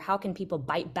themselves, or how can people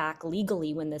bite back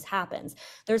legally when this happens?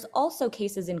 There's also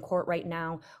cases in court right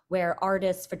now where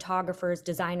artists, photographers,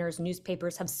 designers,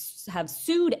 newspapers have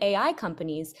sued AI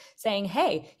companies saying,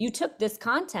 hey, you took this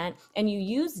content and you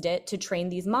used it to train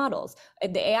these models.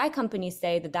 The AI companies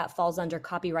say that falls under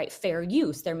copyright fair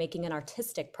use. They're making an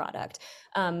artistic product.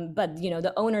 But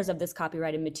the owners of this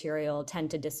copyrighted material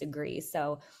tend to disagree.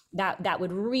 So that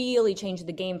would really change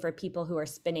the game for people who are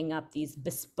spinning up these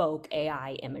bespoke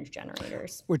AI image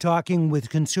generators. We're talking with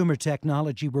consumer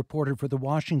technology reporter for the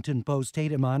Washington Post,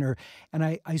 Tatum Honor, and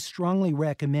I strongly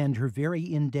recommend her very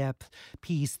in-depth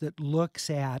piece that looks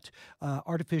at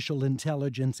artificial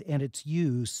intelligence and its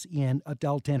use in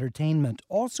adult entertainment.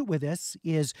 Also with us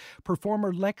is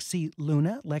performer Lexi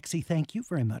Luna. Lexi, thank you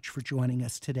very much for joining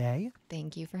us today.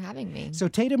 Thank you for having me. So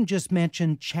Tatum just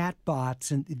mentioned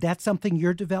chatbots, and that's something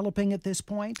you're developing at this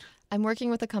point? I'm working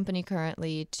with a company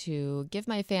currently to give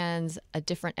my fans a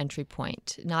different entry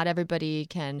point. Not everybody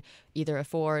can either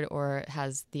afford or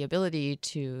has the ability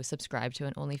to subscribe to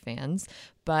an OnlyFans,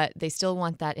 but they still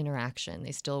want that interaction.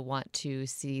 They still want to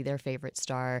see their favorite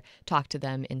star talk to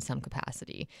them in some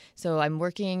capacity. So I'm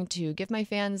working to give my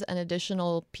fans an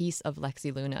additional piece of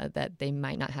Lexi Luna that they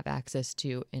might not have access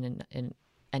to in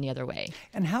any other way.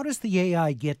 And how does the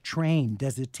AI get trained?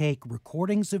 Does it take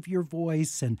recordings of your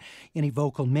voice and any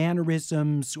vocal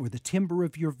mannerisms or the timbre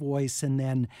of your voice and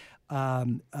then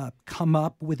come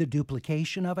up with a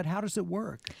duplication of it? How does it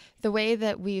work? The way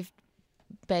that we've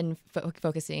been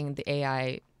focusing the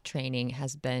AI training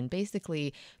has been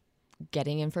basically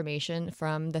getting information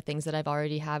from the things that I've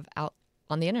already have out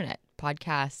on the internet.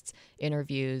 Podcasts,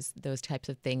 interviews, those types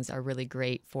of things are really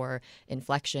great for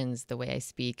inflections, the way I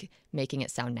speak, making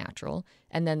it sound natural.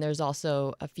 And then there's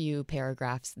also a few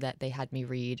paragraphs that they had me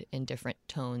read in different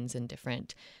tones and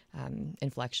different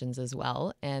inflections as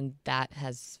well. And that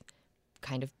has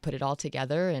kind of put it all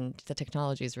together, and the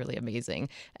technology is really amazing.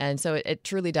 And so it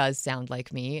truly does sound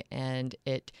like me, and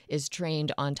it is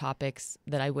trained on topics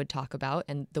that I would talk about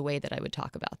and the way that I would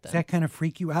talk about them. Does that kind of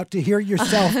freak you out to hear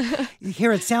yourself,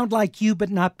 hear it sound like you, but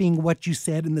not being what you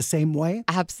said in the same way?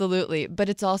 Absolutely. But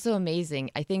it's also amazing.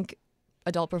 I think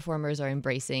adult performers are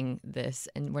embracing this,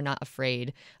 and we're not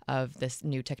afraid of this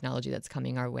new technology that's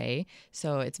coming our way.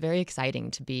 So it's very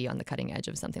exciting to be on the cutting edge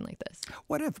of something like this.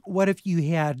 What if you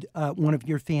had one of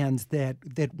your fans that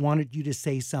wanted you to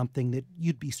say something that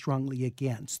you'd be strongly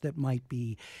against, that might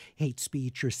be hate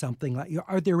speech or something like?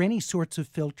 Are there any sorts of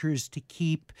filters to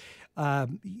keep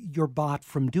your bot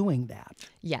from doing that?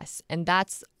 Yes, and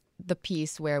the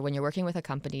piece where when you're working with a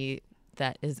company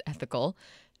that is ethical,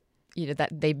 that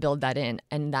they build that in,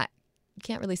 and that you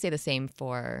can't really say the same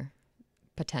for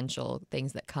potential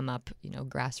things that come up,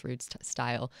 grassroots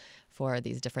style for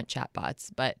these different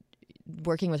chatbots. But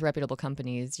working with reputable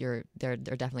companies, they're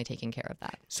definitely taking care of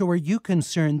that. So are you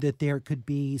concerned that there could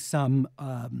be some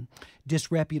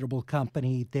disreputable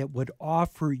company that would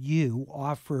offer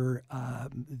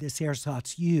this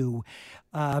ersatz you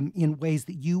in ways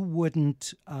that you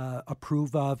wouldn't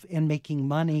approve of, and making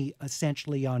money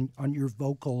essentially on your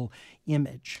vocal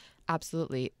image?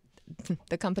 Absolutely.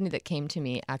 The company that came to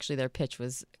me, actually their pitch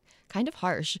was kind of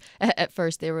harsh. At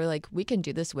first they were like, we can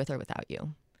do this with or without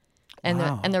you. And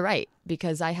wow. They're right,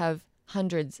 because I have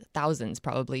hundreds, thousands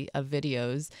probably, of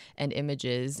videos and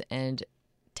images and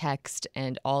text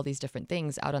and all these different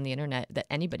things out on the internet that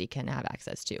anybody can have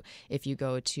access to. If you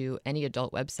go to any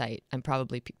adult website, I'm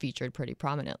probably featured pretty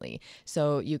prominently.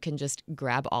 So you can just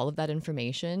grab all of that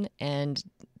information, and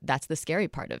that's the scary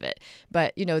part of it.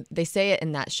 But, they say it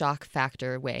in that shock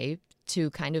factor way to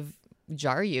kind of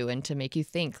jar you and to make you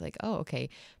think like, oh, okay,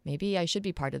 maybe I should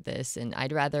be part of this, and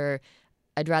I'd rather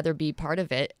be part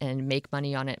of it and make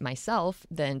money on it myself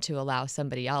than to allow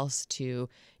somebody else to,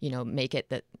 make it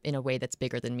that in a way that's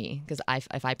bigger than me. Because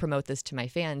if I promote this to my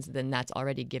fans, then that's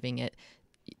already giving it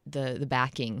the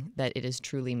backing that it is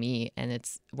truly me, and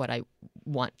it's what I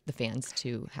want the fans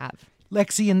to have.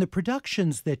 Lexi, in the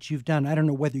productions that you've done, I don't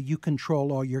know whether you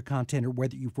control all your content or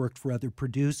whether you've worked for other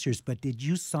producers, but did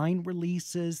you sign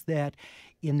releases that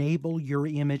enable your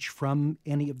image from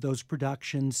any of those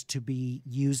productions to be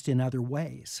used in other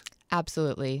ways?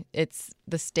 Absolutely. It's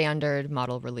the standard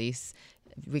model release.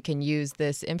 We can use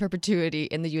this in perpetuity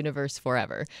in the universe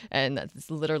forever. And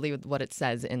that's literally what it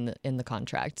says in the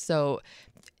contract. So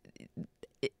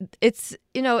it's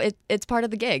part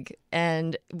of the gig,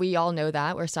 and we all know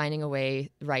that we're signing away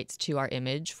rights to our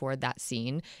image for that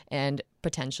scene and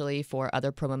potentially for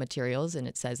other promo materials. And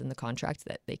it says in the contract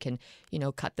that they can,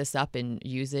 cut this up and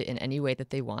use it in any way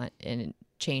that they want and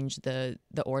change the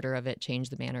order of it, change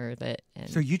the manner of it. And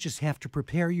so you just have to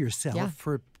prepare yourself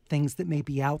for things that may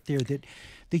be out there that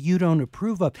you don't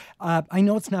approve of. I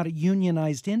know it's not a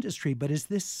unionized industry, but is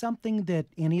this something that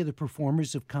any of the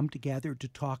performers have come together to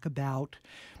talk about,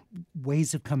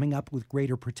 ways of coming up with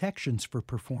greater protections for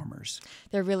performers?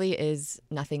 There really is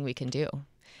nothing we can do.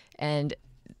 And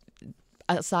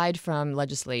aside from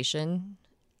legislation,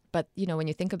 but, when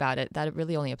you think about it, that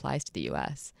really only applies to the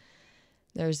U.S.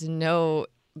 There's no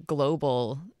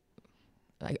global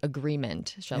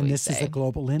agreement, shall we say. And this is a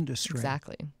global industry.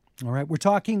 Exactly. All right, we're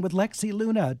talking with Lexi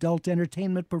Luna, adult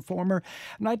entertainment performer,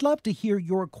 and I'd love to hear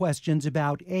your questions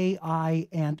about AI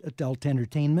and adult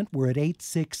entertainment. We're at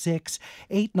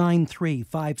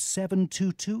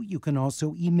 866-893-5722. You can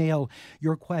also email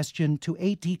your question to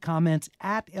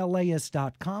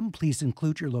atcomments@las.com. Please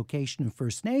include your location and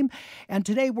first name. And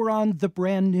today we're on the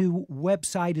brand new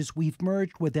website as we've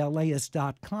merged with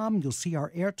las.com. You'll see our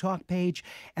AirTalk page,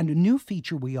 and a new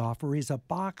feature we offer is a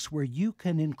box where you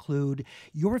can include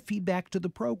your feedback to the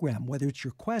program, whether it's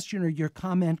your question or your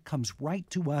comment, comes right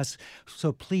to us.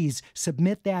 So please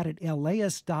submit that at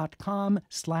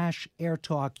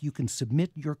las.com/airtalk. You can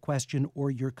submit your question or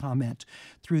your comment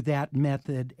through that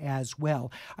method as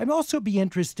well. I'd also be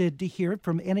interested to hear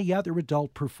from any other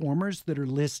adult performers that are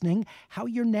listening, how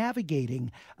you're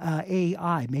navigating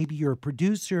AI. Maybe you're a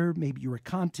producer, maybe you're a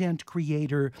content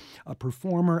creator, a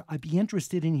performer. I'd be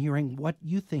interested in hearing what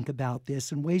you think about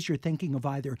this and ways you're thinking of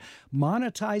either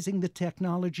monetizing the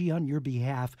technology on your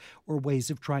behalf or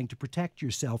ways of trying to protect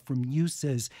yourself from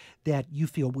uses that you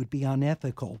feel would be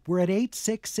unethical. We're at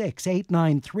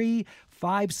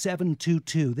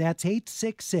 866-893-5722. That's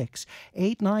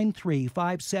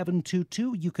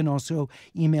 866-893-5722. You can also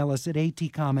email us at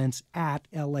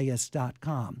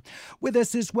atcomments@las.com. With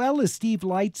us as well is Steve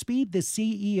Lightspeed, the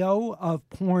CEO of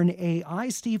Porn AI.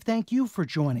 Steve, thank you for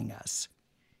joining us.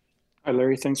 Hi,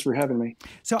 Larry. Thanks for having me.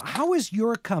 So how is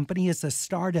your company as a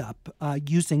startup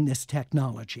using this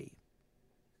technology?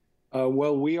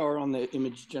 Well, we are on the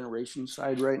image generation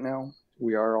side right now.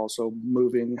 We are also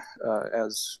moving,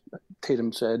 as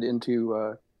Tatum said,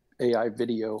 into AI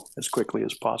video as quickly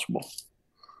as possible.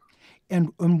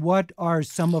 And what are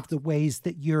some of the ways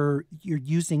that you're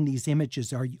using these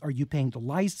images? Are you paying to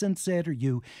license it? Are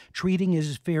you treating it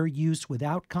as fair use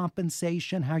without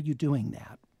compensation? How are you doing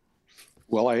that?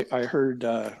 Well, I heard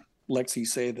Lexi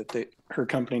say that her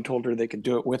company told her they could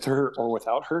do it with her or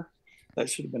without her. That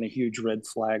should have been a huge red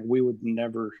flag. We would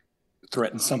never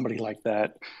threaten somebody like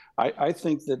that. I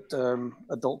think that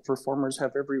adult performers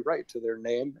have every right to their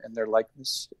name and their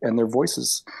likeness and their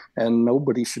voices, and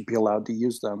nobody should be allowed to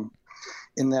use them.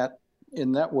 In that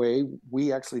way,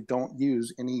 we actually don't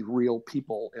use any real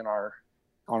people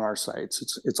on our sites.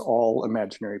 It's all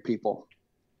imaginary people.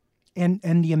 And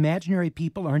the imaginary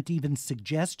people aren't even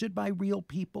suggested by real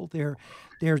people. They're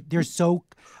so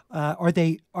are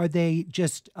they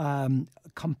just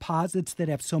composites that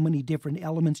have so many different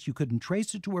elements you couldn't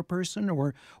trace it to a person,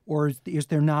 or is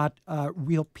there not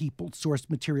real people source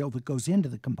material that goes into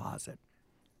the composite?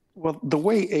 Well, the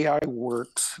way AI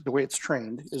works, the way it's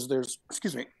trained, is there's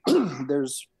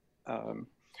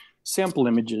sample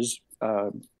images,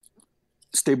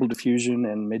 Stable Diffusion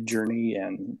and Midjourney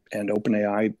and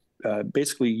OpenAI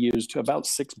basically used about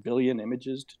 6 billion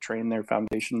images to train their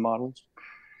foundation models.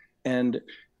 And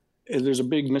there's a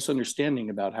big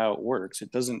misunderstanding about how it works.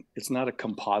 It's not a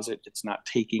composite. It's not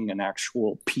taking an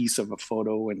actual piece of a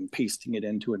photo and pasting it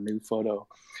into a new photo.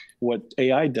 What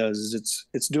AI does is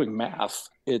it's doing math.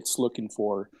 It's looking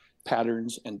for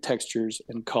patterns and textures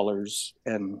and colors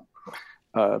and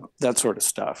that sort of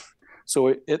stuff. So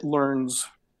it learns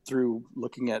through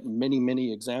looking at many,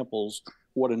 many examples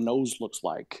what a nose looks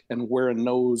like and where a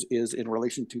nose is in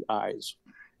relation to eyes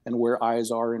and where eyes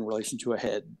are in relation to a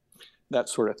head, that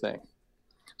sort of thing.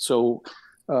 So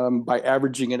by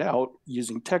averaging it out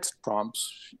using text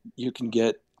prompts, you can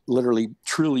get literally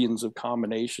trillions of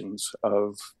combinations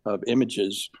of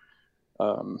images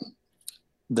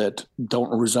that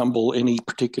don't resemble any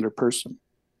particular person.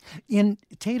 In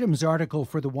Tatum's article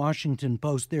for the Washington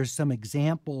Post, there's some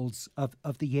examples of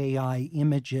the AI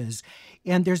images,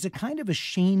 and there's a kind of a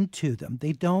sheen to them.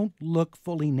 They don't look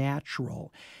fully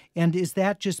natural. And is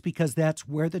that just because that's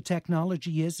where the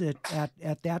technology is at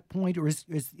that point, or has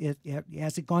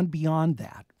it gone beyond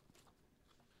that?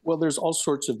 Well, there's all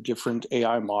sorts of different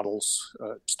AI models,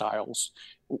 styles.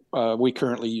 We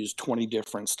currently use 20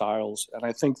 different styles. And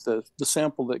I think the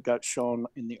sample that got shown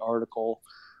in the article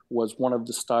was one of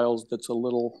the styles that's a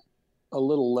little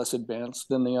less advanced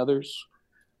than the others.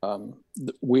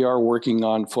 We are working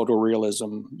on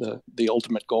photorealism. The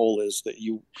ultimate goal is that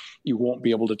you won't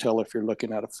be able to tell if you're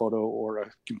looking at a photo or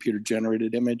a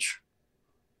computer-generated image.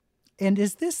 And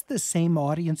is this the same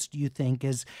audience, do you think,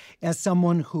 as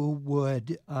someone who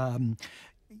would,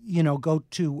 go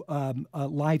to a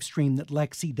live stream that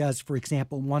Lexi does, for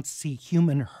example, and wants to see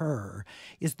Human Her?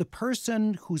 Is the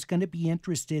person who's going to be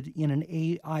interested in an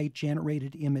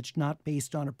AI-generated image not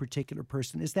based on a particular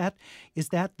person? Is that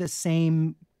the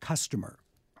same customer?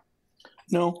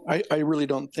 No, I really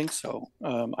don't think so.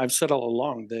 I've said all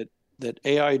along that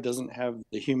AI doesn't have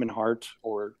the human heart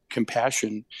or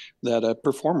compassion that a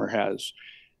performer has.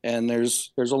 And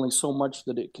there's only so much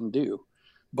that it can do.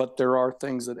 But there are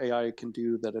things that AI can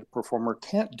do that a performer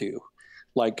can't do,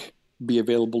 like be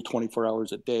available 24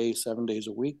 hours a day, 7 days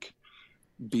a week,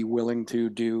 be willing to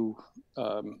do,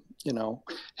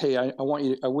 hey, I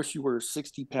wish you were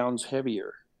 60 pounds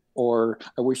heavier, or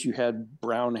I wish you had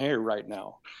brown hair right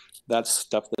now. That's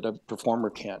stuff that a performer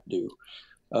can't do.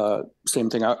 Same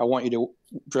thing. I want you to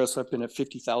dress up in a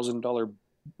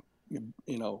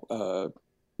 $50,000,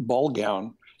 ball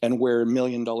gown and wear $1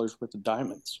 million worth of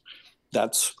diamonds.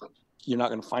 You're not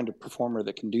going to find a performer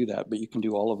that can do that, but you can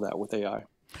do all of that with AI.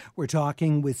 We're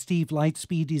talking with Steve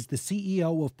Lightspeed. He's the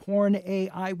CEO of Porn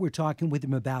AI. We're talking with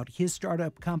him about his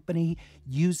startup company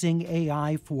using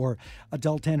AI for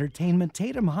adult entertainment.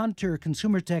 Tatum Hunter,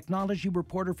 consumer technology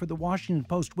reporter for the Washington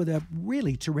Post, with a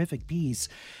really terrific piece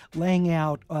laying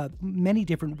out many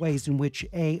different ways in which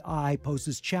AI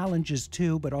poses challenges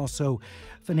too, but also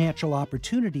financial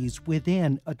opportunities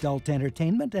within adult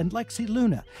entertainment. And Lexi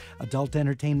Luna, adult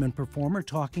entertainment performer,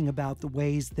 talking about the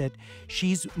ways that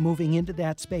she's moving into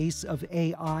that space of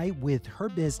AI with her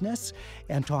business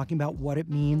and talking about what it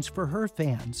means for her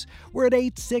fans. We're at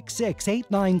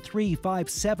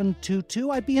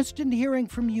 866-893-5722. I'd be interested in hearing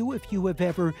from you if you have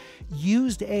ever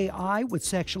used AI with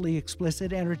sexually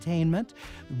explicit entertainment,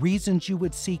 reasons you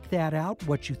would seek that out,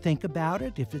 what you think about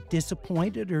it, if it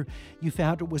disappointed or you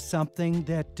found it was something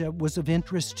that was of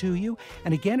interest to you.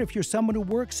 And again, if you're someone who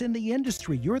works in the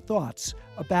industry, your thoughts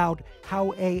about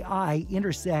how AI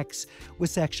intersects with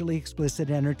sexually explicit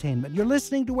entertainment. You're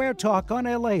listening to AirTalk on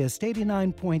LAist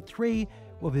 89.3.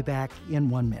 We'll be back in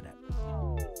 1 minute.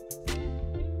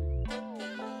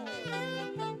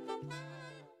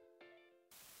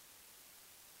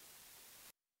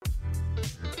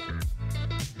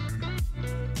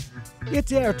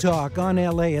 It's AirTalk on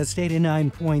LAist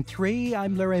 89.3.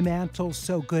 I'm Larry Mantle.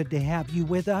 So good to have you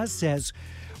with us as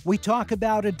we talk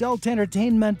about adult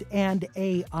entertainment and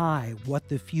AI, what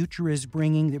the future is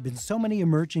bringing. There have been so many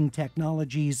emerging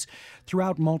technologies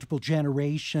throughout multiple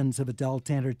generations of adult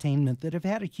entertainment that have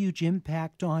had a huge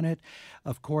impact on it.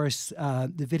 Of course,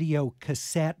 the video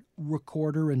cassette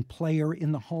recorder and player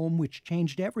in the home, which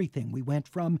changed everything. We went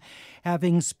from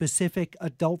having specific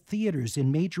adult theaters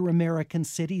in major American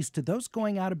cities to those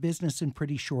going out of business in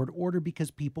pretty short order because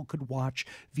people could watch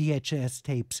VHS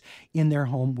tapes in their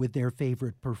home with their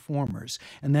favorite performers.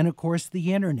 And then, of course,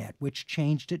 the internet, which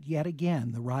changed it yet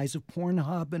again. The rise of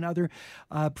Pornhub and other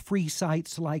free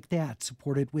sites like that,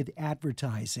 supported with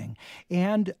advertising.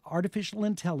 And artificial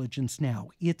intelligence now,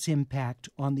 its impact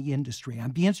on the industry.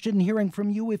 I'd be interested in hearing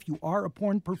from you if you are a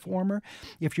porn performer,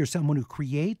 if you're someone who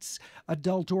creates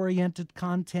adult-oriented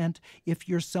content, if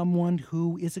you're someone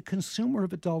who is a consumer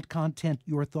of adult content,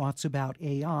 your thoughts about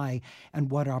AI and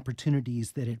what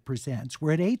opportunities that it presents.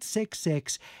 We're at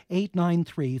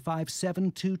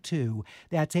 866-893-5722.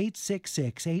 That's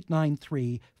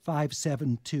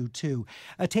 866-893-5722.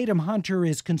 Tatum Hunter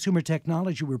is consumer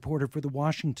technology reporter for the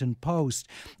Washington Post.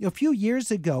 A few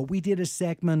years ago, we did a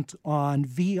segment on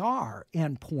VR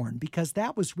and porn because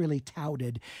that was really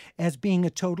touted as being a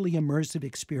totally immersive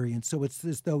experience. So it's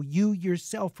as though you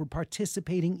yourself were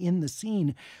participating in the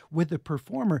scene with the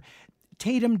performer.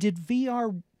 Tatum, did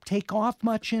VR take off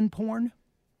much in porn?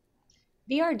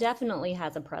 VR definitely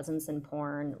has a presence in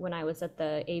porn. When I was at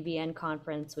the AVN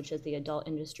conference, which is the adult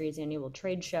industry's annual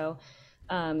trade show,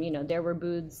 there were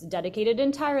booths dedicated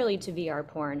entirely to VR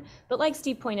porn. But like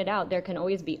Steve pointed out, there can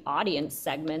always be audience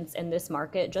segments in this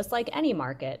market, just like any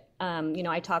market.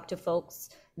 I talked to folks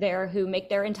there who make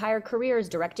their entire careers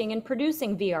directing and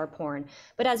producing VR porn.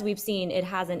 But as we've seen, it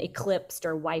hasn't eclipsed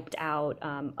or wiped out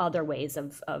other ways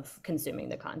of consuming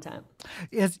the content.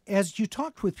 As you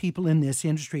talked with people in this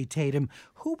industry, Tatum,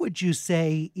 who would you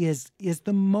say is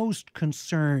the most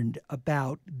concerned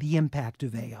about the impact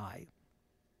of AI?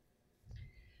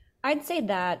 I'd say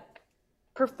that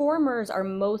performers are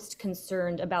most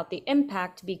concerned about the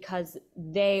impact because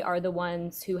they are the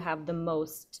ones who have the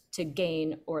most to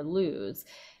gain or lose.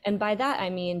 And by that, I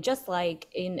mean, just like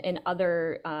in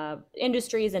other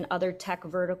industries and other tech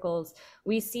verticals,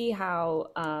 we see how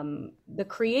the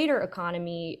creator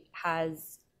economy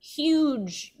has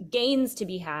huge gains to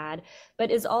be had,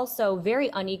 but is also very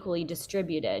unequally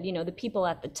distributed. The people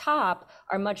at the top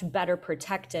are much better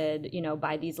protected,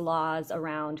 by these laws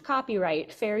around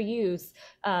copyright, fair use,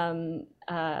 consent,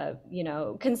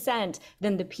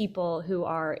 than the people who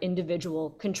are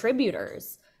individual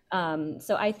contributors.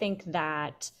 So I think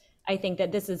that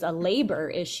this is a labor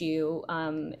issue,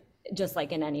 just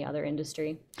like in any other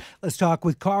industry. Let's talk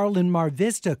with Carl in Mar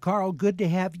Vista. Carl, good to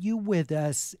have you with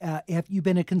us. Have you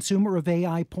been a consumer of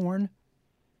AI porn?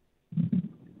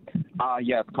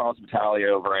 Yes, Carl Spitali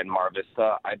over in Mar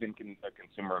Vista. I've been a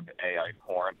consumer of AI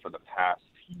porn for the past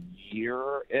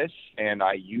year-ish, and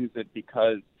I use it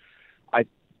because I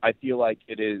feel like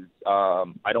it is,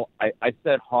 I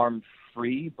said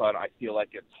harm-free, but I feel like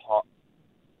it's,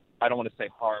 I don't want to say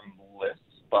harmless,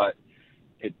 but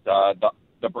it's the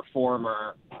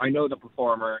performer, I know the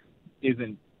performer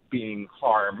isn't being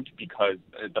harmed because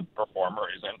the performer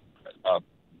isn't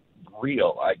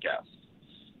real, I guess.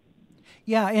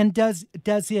 Yeah, and does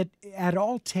it at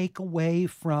all take away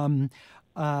from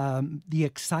the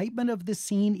excitement of the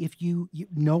scene if you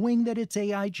knowing that it's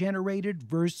AI generated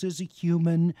versus a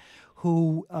human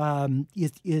who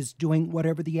is doing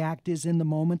whatever the act is in the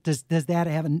moment? Does that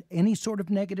have any sort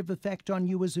of negative effect on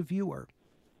you as a viewer?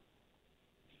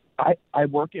 I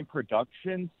work in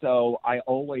production, so I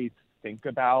always think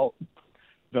about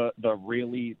the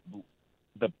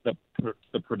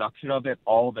production of it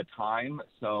all the time.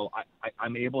 So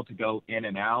I'm able to go in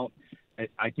and out.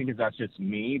 I think that's just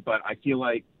me, but I feel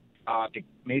like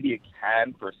maybe it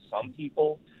can for some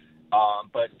people.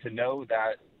 But to know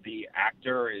that the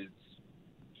actor is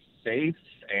safe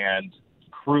and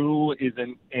crew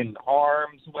isn't in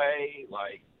harm's way,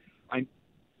 I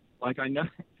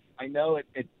know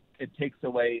it takes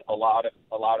away a lot of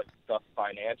stuff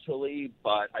financially,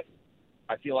 but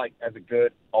I feel like as a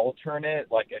good alternate,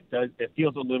 it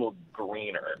feels a little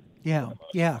greener. Yeah.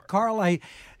 Carl, I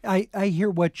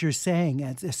hear what you're saying.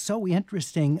 It's so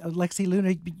interesting. Lexi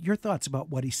Luna, your thoughts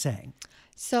about what he's saying?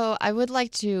 So I would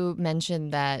like to mention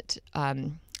that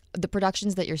the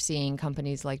productions that you're seeing,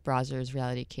 companies like Brazzers,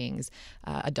 Reality Kings,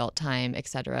 Adult Time,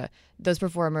 etc., those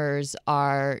performers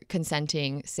are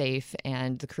consenting, safe,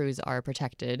 and the crews are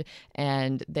protected,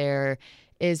 and there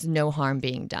is no harm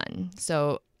being done.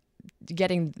 So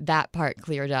getting that part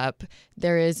cleared up,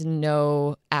 there is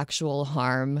no actual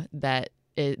harm that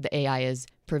the AI is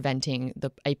preventing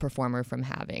a performer from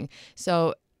having.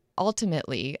 So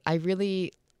ultimately, I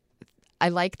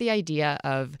like the idea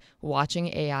of watching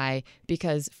AI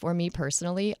because for me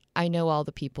personally, I know all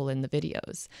the people in the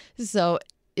videos. So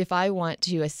if I want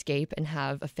to escape and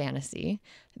have a fantasy,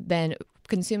 then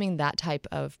consuming that type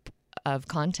of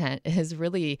content is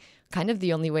really kind of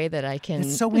the only way that I can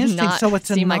it's so interesting. not so it's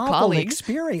see a my novel colleagues.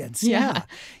 Experience. Yeah.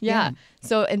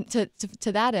 So, and to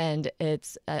that end,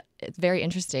 it's very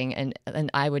interesting, and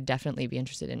I would definitely be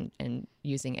interested in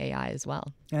using AI as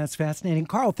well. That's fascinating.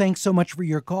 Carl, thanks so much for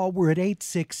your call. We're at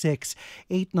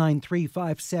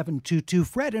 866-893-5722.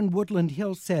 Fred in Woodland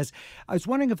Hills says, I was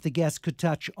wondering if the guest could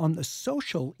touch on the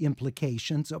social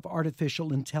implications of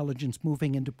artificial intelligence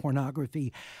moving into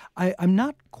pornography. I'm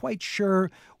not quite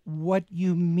sure what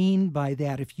you mean by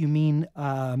that. If you mean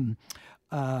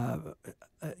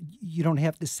you don't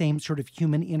have the same sort of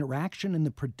human interaction in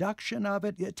the production of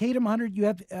it. Tatum Hunter, you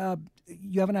have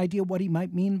an idea what he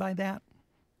might mean by that?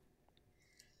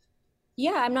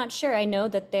 Yeah, I'm not sure. I know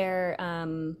that they're,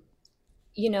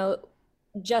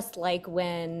 just like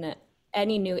when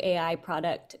any new AI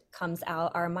product comes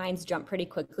out, our minds jump pretty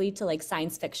quickly to like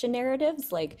science fiction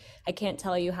narratives. Like I can't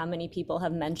tell you how many people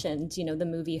have mentioned, the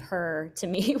movie Her to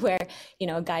me, where,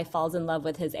 a guy falls in love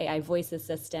with his AI voice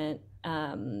assistant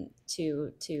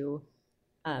to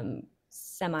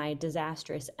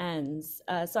semi-disastrous ends.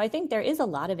 So I think there is a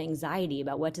lot of anxiety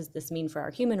about what does this mean for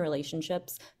our human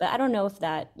relationships, but I don't know if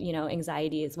that,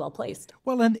 anxiety is well placed.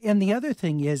 Well, and the other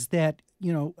thing is that,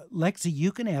 Lexi,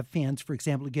 you can have fans, for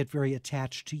example, who get very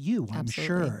attached to you, I'm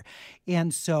Absolutely. sure.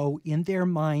 And so in their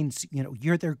minds,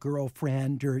 you're their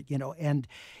girlfriend or,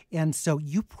 and so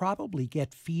you probably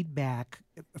get feedback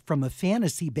from a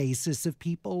fantasy basis of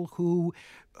people who,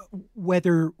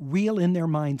 whether real in their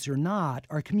minds or not,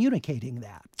 are communicating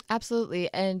that.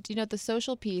 Absolutely. And, the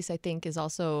social piece, I think, is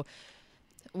also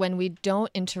when we don't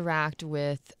interact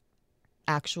with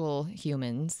actual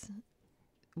humans,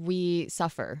 we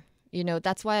suffer.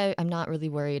 That's why I'm not really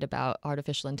worried about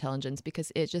artificial intelligence, because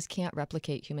it just can't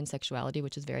replicate human sexuality,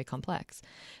 which is very complex.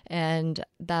 And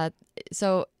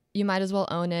so you might as well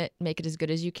own it, make it as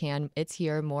good as you can. It's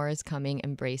here, more is coming,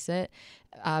 embrace it.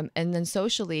 And then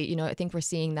socially, I think we're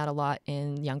seeing that a lot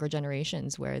in younger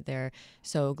generations where they're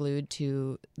so glued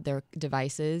to their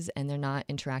devices and they're not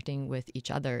interacting with each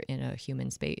other in a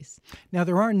human space. Now,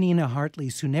 there are Nina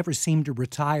Hartleys who never seem to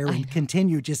retire and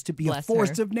continue just to be a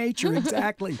force of nature.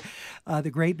 Exactly.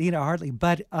 The great Nina Hartley.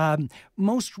 But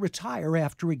most retire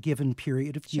after a given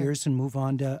period of years and move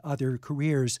on to other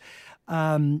careers.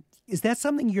 Is that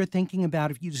something you're thinking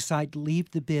about if you decide to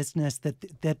leave the business,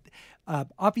 that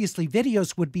obviously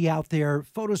videos would be out there,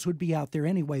 photos would be out there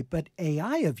anyway, but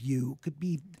AI of you could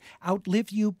outlive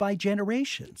you by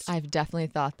generations? I've definitely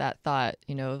thought that thought.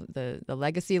 The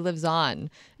legacy lives on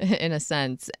in a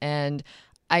sense. And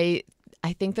I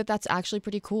think that that's actually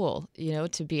pretty cool,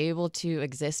 to be able to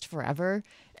exist forever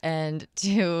and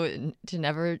to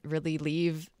never really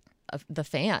leave the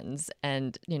fans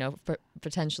and,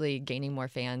 potentially gaining more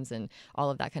fans and all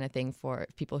of that kind of thing for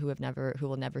people who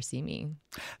will never see me.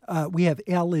 We have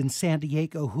Elle in San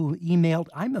Diego who emailed,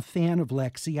 I'm a fan of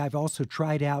Lexi. I've also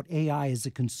tried out AI as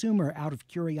a consumer out of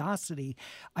curiosity.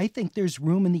 I think there's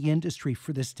room in the industry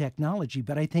for this technology,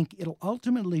 but I think it'll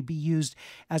ultimately be used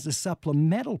as a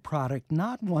supplemental product,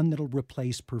 not one that'll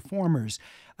replace performers.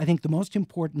 I think the most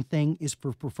important thing is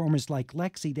for performers like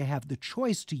Lexi to have the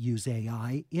choice to use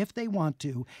AI if they want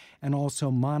to, and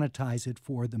also monetize it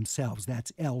for themselves.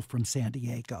 That's Elle from San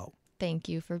Diego. Thank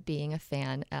you for being a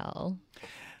fan, Elle.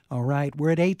 All right,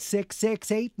 we're at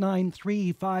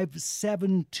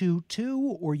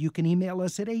 866-893-5722, or you can email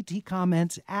us at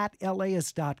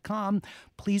atcomments@laist.com.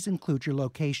 Please include your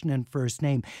location and first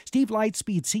name. Steve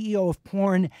Lightspeed, CEO of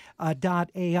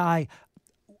Porn.ai.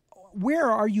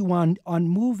 Where are you on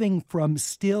moving from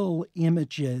still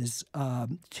images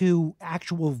to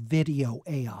actual video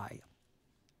AI?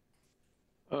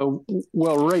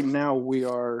 Well, right now we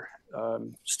are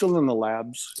still in the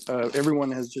labs.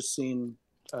 Everyone has just seen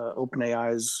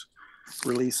OpenAI's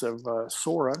release of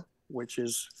Sora, which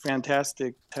is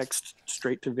fantastic text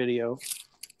straight to video.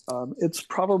 It's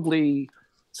probably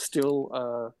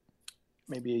still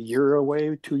maybe a year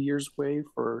away, 2 years away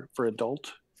for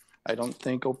adult. I don't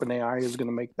think OpenAI is going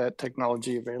to make that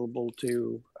technology available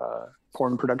to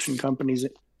porn production companies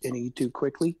any too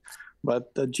quickly,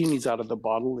 but the genie's out of the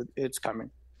bottle. It's coming.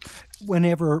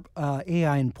 Whenever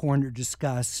AI and porn are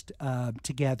discussed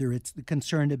together, it's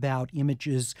concerned about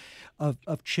images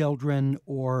of children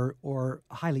or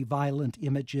highly violent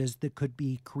images that could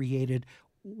be created.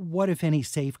 What, if any,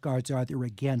 safeguards are there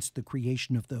against the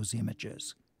creation of those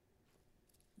images?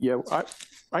 Yeah,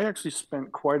 I actually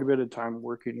spent quite a bit of time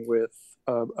working with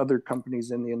other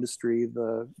companies in the industry,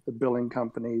 the billing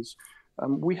companies.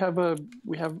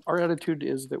 Our attitude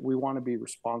is that we want to be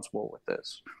responsible with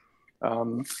this.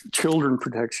 Children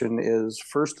protection is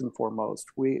first and foremost.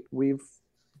 We've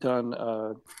done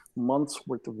months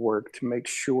worth of work to make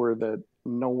sure that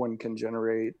no one can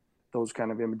generate those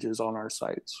kind of images on our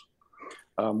sites.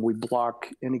 We block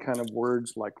any kind of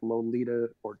words like Lolita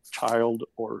or child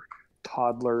or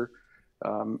toddler.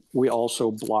 We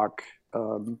also block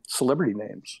celebrity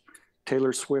names.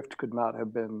 Taylor Swift could not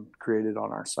have been created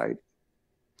on our site.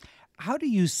 How do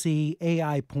you see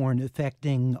AI porn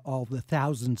affecting all the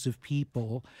thousands of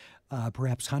people,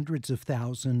 perhaps hundreds of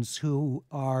thousands, who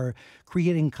are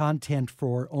creating content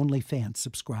for OnlyFans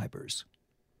subscribers?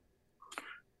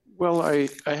 Well, I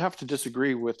have to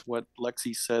disagree with what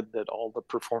Lexi said, that all the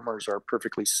performers are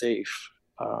perfectly safe.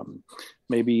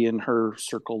 Maybe in her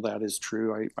circle that is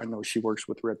true. I know she works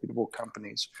with reputable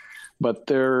companies, but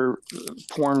their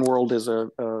porn world is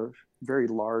a very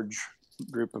large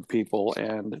group of people,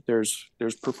 and there's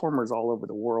performers all over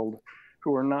the world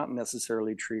who are not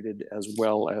necessarily treated as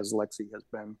well as Lexi has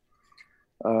been.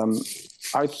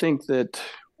 I think that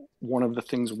one of the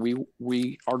things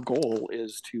our goal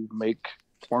is to make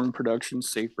porn production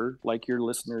safer. Like your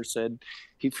listener said,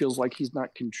 he feels like he's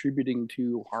not contributing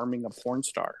to harming a porn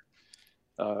star.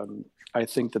 I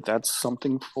think that that's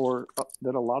something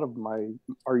that a lot of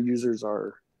our users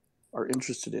are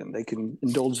interested in. They can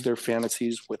indulge their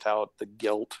fantasies without the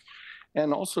guilt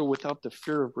and also without the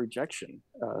fear of rejection.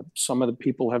 Some of the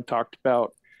people have talked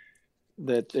about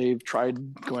that they've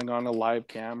tried going on a live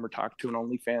cam or talk to an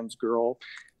OnlyFans girl,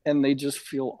 and they just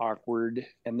feel awkward,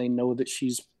 and they know that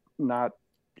she's not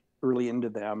really into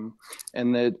them,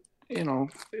 and that,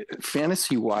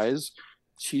 fantasy wise,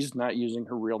 she's not using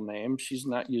her real name, she's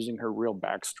not using her real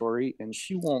backstory, and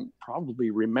she won't probably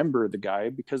remember the guy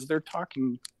because they're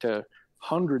talking to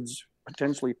hundreds,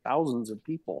 potentially thousands of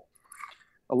people.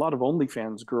 A lot of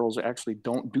OnlyFans girls actually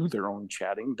don't do their own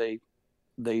chatting. They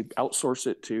outsource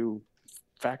it to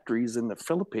factories in the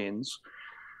Philippines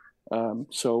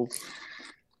So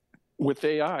with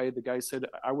AI, the guy said,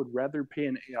 I would rather pay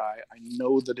an AI. I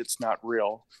know that it's not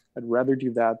real. I'd rather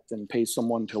do that than pay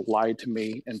someone to lie to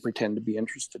me and pretend to be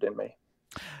interested in me.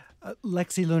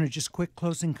 Lexi Luna, just quick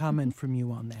closing comment from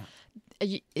you on that.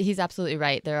 He's absolutely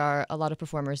right. There are a lot of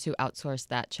performers who outsource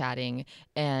that chatting,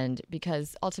 and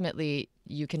because ultimately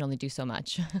you can only do so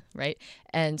much, right?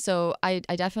 And so I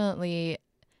definitely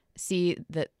see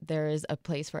that there is a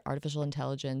place for artificial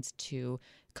intelligence to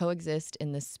coexist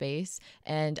in this space.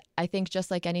 And I think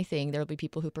just like anything, there will be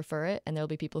people who prefer it, and there will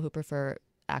be people who prefer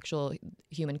actual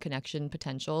human connection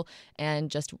potential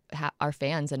and just are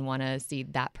fans and want to see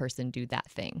that person do that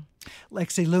thing.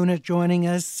 Lexi Luna joining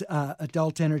us,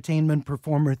 adult entertainment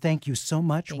performer. Thank you so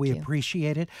much. We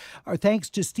appreciate it. Our thanks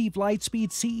to Steve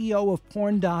Lightspeed, CEO of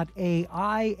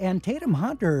Porn.ai, and Tatum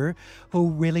Hunter,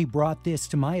 who really brought this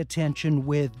to my attention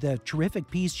with the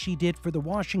terrific piece she did for the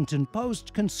Washington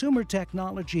Post. Consumer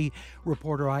technology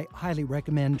reporter. I highly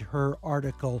recommend her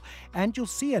article. And you'll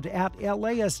see it at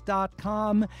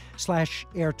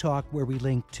laist.com/AirTalk, where we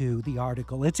link to the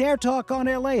article. It's AirTalk on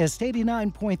LAist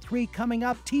 89.3 coming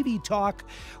up. TV Talk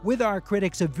with our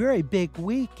critics. A very big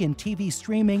week in TV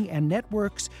streaming and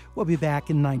networks. We'll be back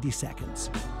in 90 seconds.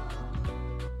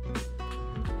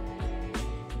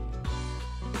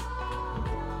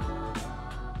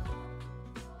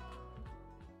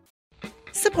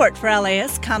 Support for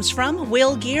LAist comes from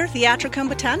Will Gear Theatricum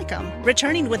Botanicum,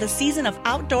 returning with a season of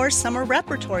outdoor summer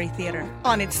repertory theater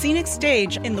on its scenic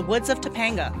stage in the woods of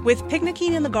Topanga, with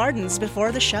picnicking in the gardens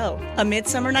before the show. A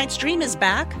Midsummer Night's Dream is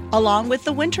back, along with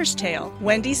The Winter's Tale,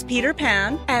 Wendy's Peter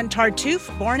Pan, and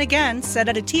Tartuffe Born Again, set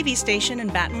at a TV station in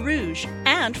Baton Rouge.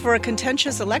 And for a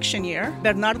contentious election year,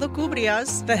 Bernardo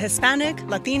Cubria's The Hispanic,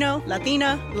 Latino,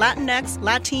 Latina, Latinx,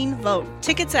 Latin Vote.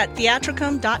 Tickets at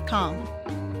theatricum.com.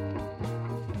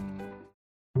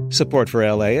 Support for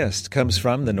LAist comes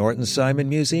from the Norton Simon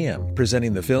Museum,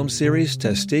 presenting the film series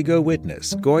Testigo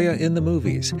Witness, Goya in the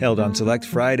Movies, held on select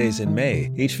Fridays in May.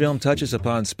 Each film touches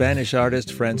upon Spanish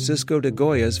artist Francisco de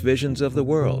Goya's visions of the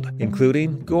world,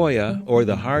 including Goya, or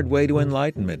The Hard Way to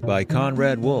Enlightenment by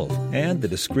Conrad Wolf, and The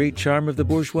Discreet Charm of the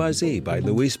Bourgeoisie by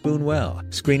Luis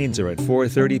Buñuel. Screenings are at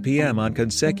 4:30 p.m. on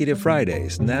consecutive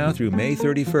Fridays, now through May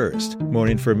 31st. More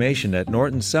information at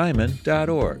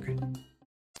nortonsimon.org.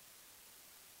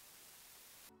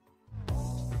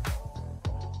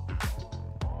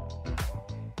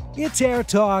 It's Air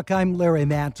Talk. I'm Larry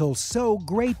Mantle. So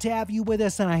great to have you with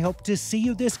us, and I hope to see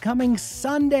you this coming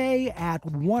Sunday at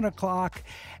 1 o'clock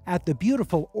at the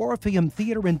beautiful Orpheum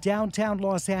Theater in downtown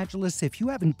Los Angeles. If you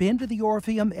haven't been to the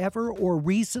Orpheum ever or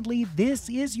recently, this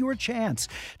is your chance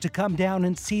to come down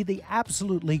and see the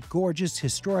absolutely gorgeous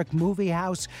historic movie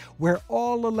house, where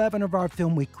all 11 of our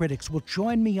Film Week critics will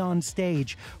join me on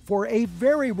stage for a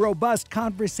very robust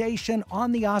conversation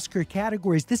on the Oscar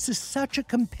categories. This is such a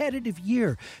competitive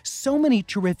year. So many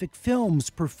terrific films,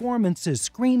 performances,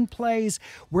 screenplays.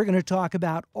 We're going to talk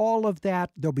about all of that.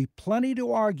 There'll be plenty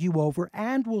to argue over,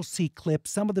 and we'll see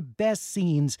clips, some of the best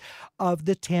scenes of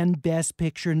the 10 Best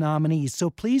Picture nominees.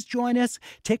 So please join us.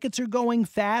 Tickets are going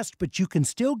fast, but you can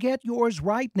still get yours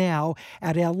right now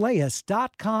at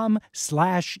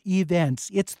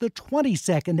laist.com/events. It's the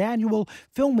 22nd annual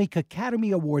Film Week Academy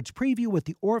Awards preview at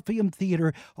the Orpheum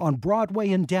Theater on Broadway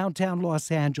in downtown Los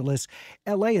Angeles.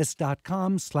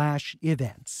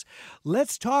 laist.com/events.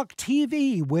 Let's talk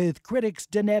TV with critics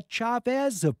Danette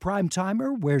Chavez of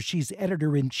Primetimer, where she's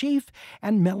editor-in-chief,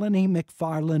 and Melanie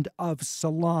McFarland of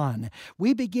Salon.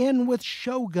 We begin with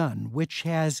Shogun, which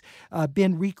has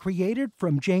been recreated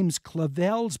from James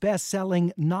Clavell's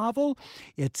best-selling novel.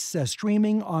 It's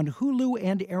streaming on Hulu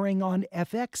and airing on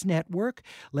FX Network.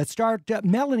 Let's start.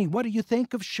 Melanie, what do you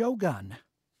think of Shogun?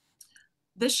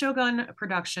 This Shogun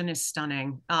production is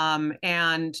stunning,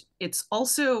 and it's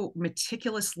also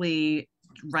meticulously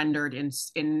rendered in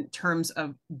terms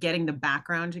of getting the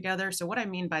background together. So what I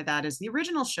mean by that is the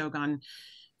original Shogun,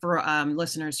 for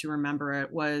listeners who remember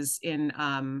it, was in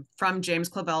from James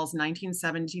Clavell's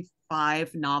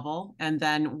 1975 novel, and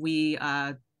then we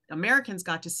Americans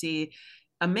got to see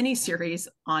a miniseries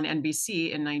on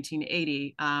NBC in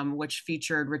 1980, which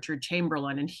featured Richard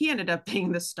Chamberlain, and he ended up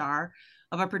being the star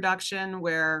of a production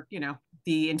where, you know,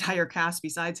 the entire cast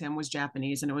besides him was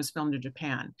Japanese, and it was filmed in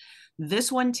Japan.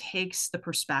 This one takes the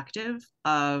perspective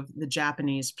of the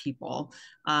Japanese people,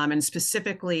 and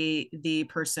specifically the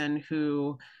person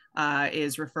who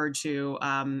is referred to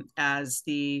as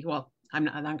the, well, I'm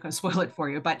not going to spoil it for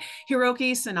you, but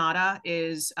Hiroki Sanada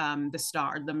is the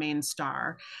star, the main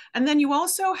star. And then you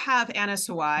also have Anna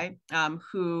Sawai,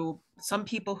 who some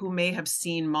people who may have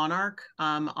seen Monarch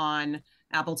on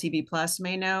Apple TV Plus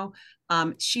may know.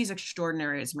 She's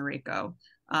extraordinary as Mariko.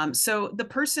 So the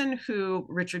person who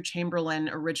Richard Chamberlain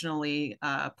originally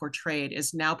portrayed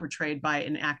is now portrayed by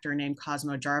an actor named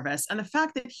Cosmo Jarvis. And the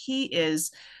fact that he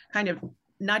is kind of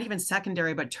not even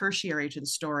secondary, but tertiary to the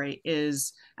story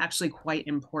is actually quite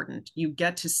important. You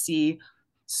get to see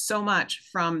so much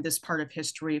from this part of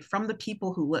history, from the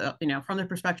people who live, from the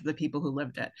perspective of the people who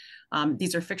lived it.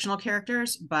 These are fictional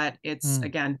characters, but it's,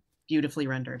 again, beautifully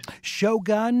rendered.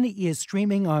 Shogun is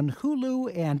streaming on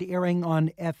Hulu and airing on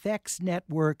FX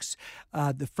networks.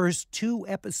 The first 2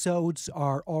 episodes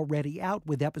are already out,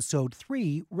 with episode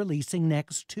 3 releasing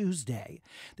next Tuesday.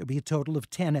 There'll be a total of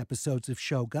 10 episodes of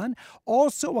Shogun.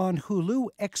 Also on Hulu,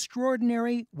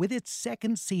 Extraordinary, with its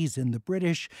 2nd season, the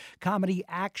British comedy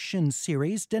action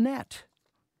series Danette.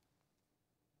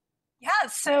 Yeah,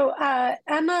 so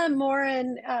Emma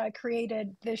Morin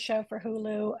created this show for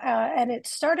Hulu, and it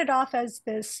started off as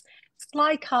this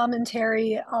sly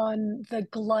commentary on the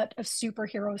glut of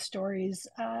superhero stories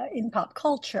in pop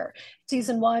culture.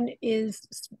 Season 1 is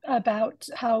about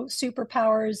how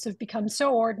superpowers have become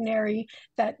so ordinary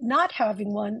that not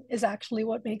having one is actually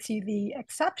what makes you the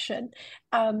exception.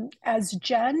 As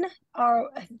Jen,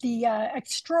 the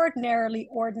extraordinarily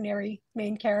ordinary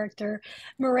main character,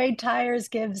 Mairead Tyers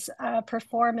gives a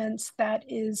performance that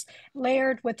is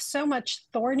layered with so much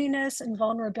thorniness and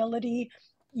vulnerability.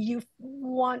 You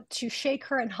want to shake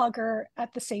her and hug her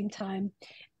at the same time.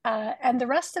 And the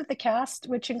rest of the cast,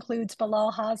 which includes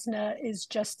Bilal Hasna, is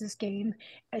just as game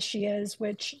as she is,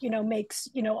 which, makes,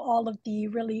 all of the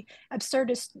really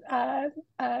absurdist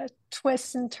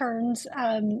twists and turns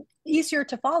easier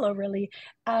to follow, really.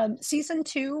 Season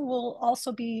 2 will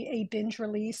also be a binge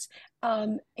release,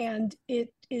 and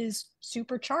it is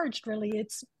supercharged, really.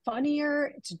 It's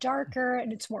funnier, it's darker,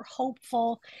 and it's more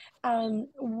hopeful.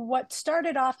 What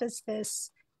started off as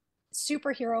this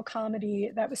superhero comedy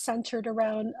that was centered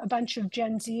around a bunch of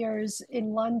Gen Zers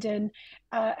in London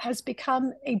has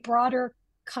become a broader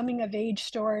coming of age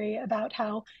story about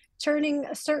how turning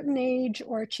a certain age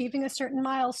or achieving a certain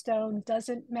milestone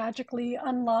doesn't magically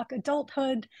unlock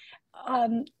adulthood.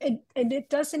 And it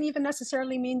doesn't even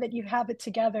necessarily mean that you have it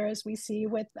together, as we see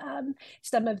with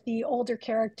some of the older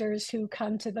characters who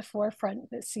come to the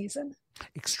forefront this season.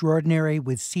 Extraordinary,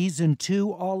 with season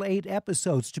 2, all 8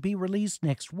 episodes, to be released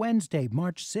next Wednesday,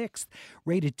 March 6th,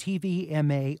 rated TV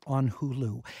MA on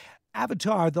Hulu.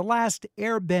 Avatar: The Last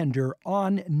Airbender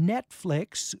on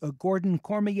Netflix. Gordon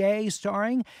Cormier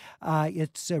starring.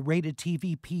 It's rated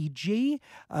TV PG.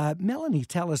 Melanie,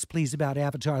 tell us, please, about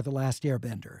Avatar: The Last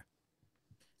Airbender.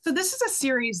 So this is a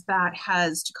series that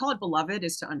has, to call it beloved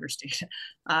is to understate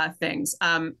things.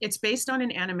 It's based on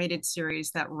an animated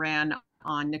series that ran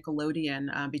on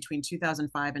Nickelodeon between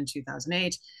 2005 and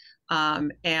 2008.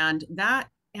 And that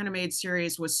animated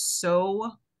series was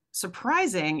so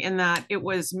surprising in that it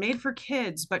was made for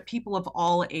kids, but people of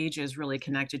all ages really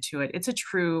connected to it. It's a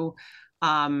true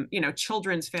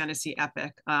children's fantasy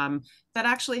epic that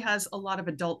actually has a lot of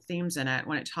adult themes in it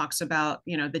when it talks about,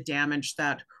 the damage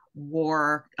that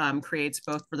war creates,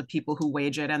 both for the people who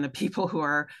wage it and the people who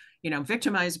are,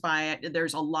 victimized by it.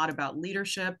 There's a lot about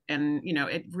leadership, and,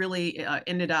 it really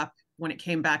ended up, when it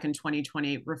came back in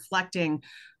 2020, reflecting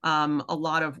a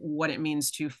lot of what it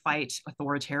means to fight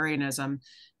authoritarianism.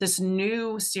 This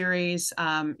new series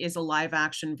is a live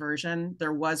action version.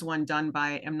 There was one done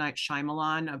by M. Night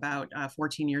Shyamalan about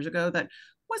 14 years ago that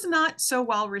was not so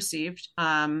well received.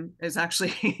 Is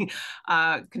actually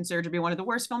considered to be one of the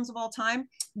worst films of all time.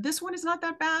 This one is not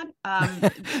that bad.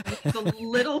 It's a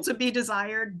little to be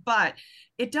desired, but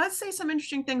it does say some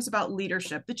interesting things about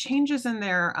leadership. The changes in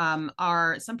there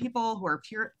are, some people who are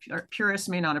purists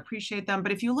may not appreciate them,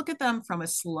 but if you look at them from a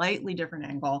slightly different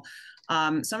angle,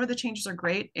 some of the changes are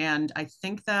great. And I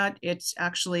think that it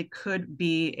actually could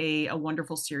be a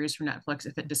wonderful series for Netflix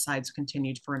if it decides to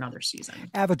continue for another season.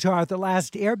 Avatar: The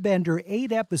Last Airbender,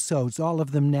 8 episodes, all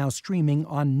of them now streaming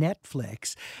on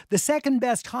Netflix. The Second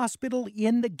Best Hospital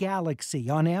in the Galaxy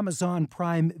on Amazon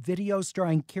Prime Video,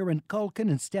 starring Kieran Culkin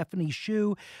and Stephanie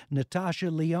Hsu,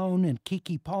 Natasha Lyonne and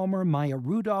Keke Palmer, Maya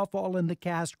Rudolph, all in the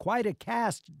cast. Quite a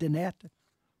cast, Danette.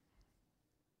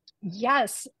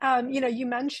 Yes. You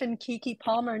mentioned Keke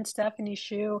Palmer and Stephanie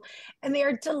Hsu, and they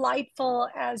are delightful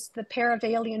as the pair of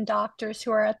alien doctors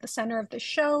who are at the center of the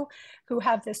show, who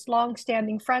have this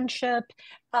long-standing friendship.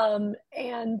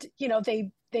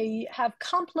 They have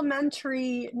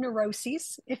complementary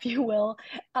neuroses, if you will.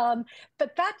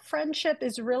 But that friendship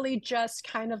is really just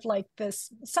kind of like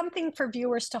this, something for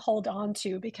viewers to hold on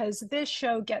to, because this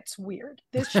show gets weird.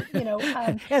 This,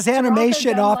 as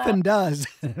animation often does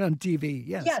on TV.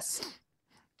 Yes. Yes.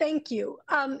 Thank you.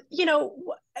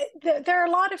 There are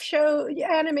a lot of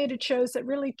animated shows that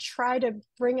really try to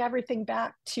bring everything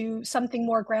back to something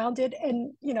more grounded.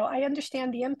 And, I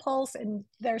understand the impulse, and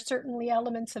there are certainly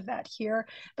elements of that here.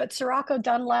 But Sirocco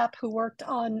Dunlap, who worked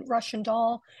on Russian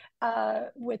Doll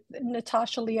with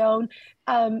Natasha Lyonne,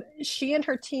 she and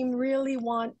her team really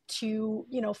want to,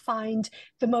 find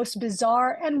the most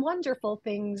bizarre and wonderful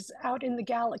things out in the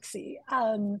galaxy.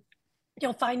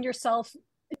 You'll find yourself,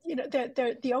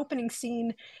 the opening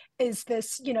scene is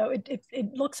this,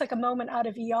 it looks like a moment out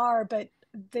of ER, but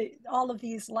all of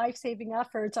these life-saving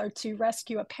efforts are to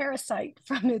rescue a parasite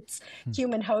from its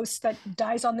human host that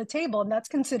dies on the table, and that's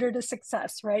considered a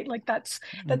success, right? Like that's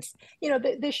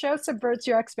the show subverts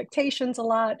your expectations a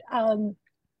lot.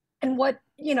 And what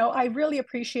I really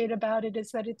appreciate about it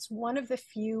is that it's one of the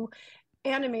few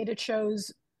animated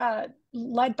shows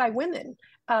led by women,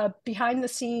 behind the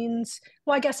scenes.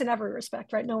 Well, I guess in every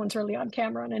respect, right? No one's really on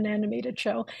camera on an animated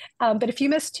show. But if you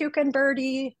miss Tuca and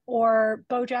Birdie or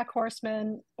BoJack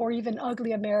Horseman or even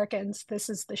Ugly Americans, this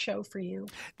is the show for you.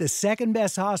 The second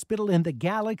best hospital in the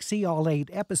galaxy, all 8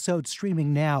 episodes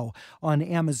streaming now on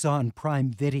Amazon Prime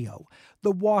Video.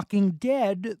 The Walking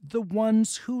Dead, The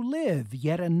Ones Who Live,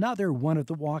 yet another one of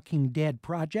the Walking Dead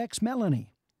projects. Melanie.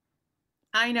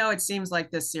 I know it seems like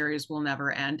this series will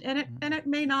never end, and it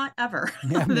may not ever.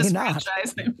 Yeah, this may not.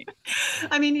 franchise.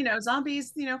 I mean,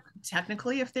 zombies,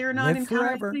 technically, if they're not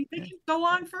encountered, they can go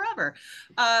on forever.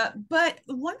 But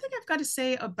one thing I've got to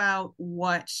say about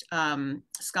what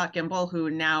Scott Gimple, who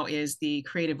now is the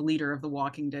creative leader of the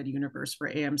Walking Dead universe for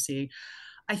AMC,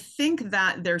 I think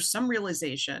that there's some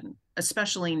realization,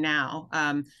 especially now,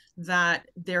 that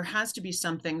there has to be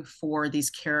something for these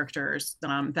characters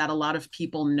that a lot of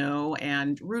people know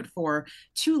and root for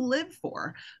to live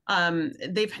for.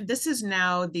 This is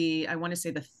now I want to say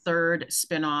the 3rd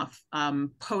spinoff,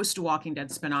 post Walking Dead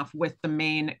spinoff, with the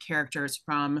main characters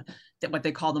from what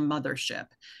they call the mothership.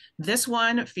 This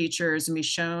one features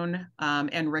Michonne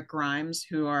and Rick Grimes,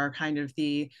 who are kind of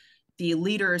the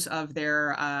leaders of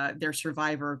their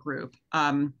survivor group,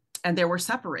 and they were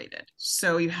separated.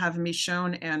 So you have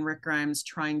Michonne and Rick Grimes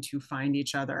trying to find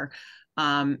each other,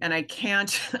 and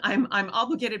I'm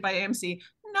obligated by AMC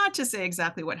not to say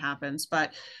exactly what happens,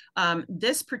 but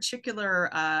this particular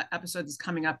episode that's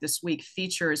coming up this week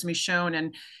features Michonne,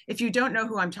 and if you don't know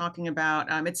who I'm talking about,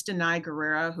 it's Denai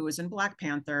Guerrera, who is in Black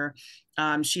Panther.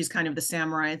 She's kind of the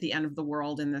samurai at the end of the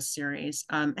world in this series,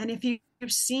 and if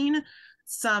you've seen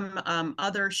some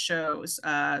other shows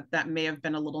that may have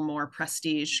been a little more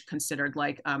prestige considered,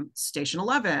 like Station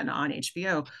 11 on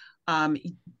HBO,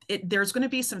 there's going to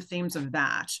be some themes of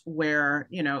that where,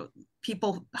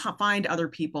 people find other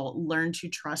people, learn to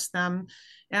trust them,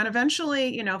 and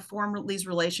eventually, form these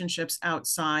relationships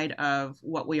outside of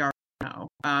what we already know.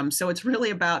 So it's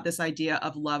really about this idea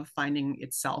of love finding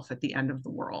itself at the end of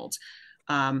the world,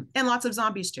 and lots of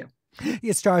zombies too.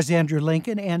 It stars Andrew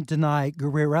Lincoln and Denai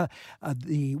Guerrera.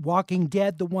 The Walking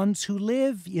Dead, The Ones Who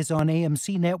Live, is on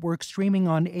AMC Network, streaming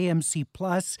on AMC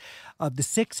Plus. Of the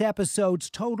 6 episodes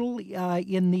total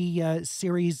in the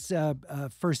series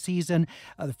first season,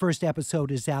 the first episode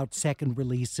is out. Second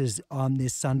release is on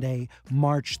this Sunday,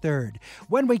 March 3rd.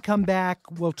 When we come back,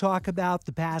 we'll talk about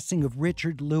the passing of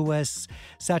Richard Lewis,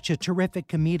 such a terrific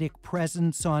comedic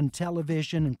presence on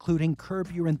television, including Curb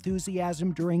Your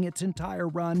Enthusiasm during its entire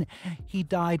run. He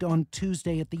died on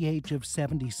Tuesday at the age of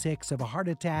 76 of a heart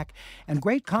attack, and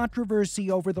great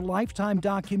controversy over the Lifetime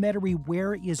documentary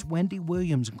Where is Wendy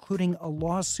Williams, including a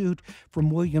lawsuit from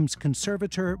Williams'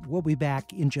 conservator. We'll be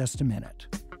back in just a minute.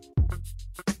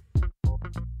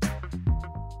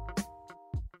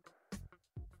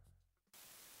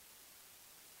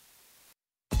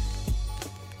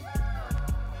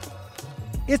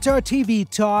 It's our TV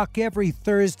talk. Every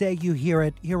Thursday you hear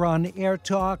it here on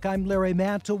AirTalk. I'm Larry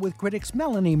Mantle with critics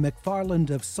Melanie McFarland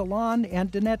of Salon and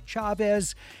Danette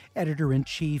Chavez,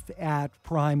 editor-in-chief at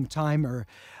Prime Timer.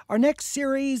 Our next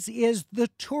series is The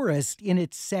Tourist in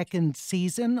its 2nd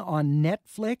season on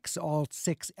Netflix. All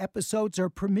 6 episodes are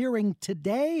premiering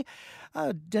today.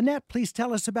 Danette, please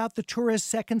tell us about The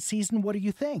Tourist 2nd season. What do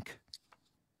you think?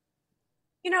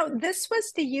 This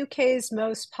was the UK's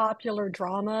most popular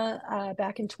drama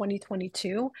back in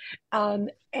 2022,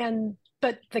 and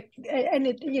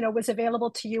it was available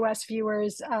to US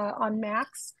viewers on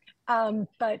Max,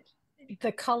 but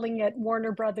the culling at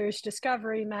Warner Brothers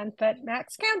Discovery meant that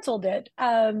Max canceled it.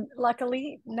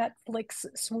 Luckily, Netflix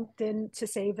swooped in to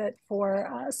save it for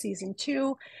season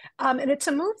 2, and it's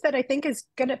a move that I think is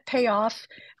going to pay off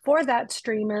for that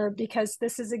streamer, because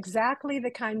this is exactly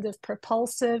the kind of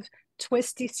propulsive,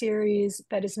 twisty series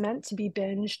that is meant to be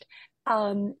binged.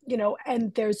 And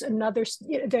there's another,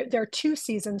 there are 2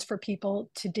 seasons for people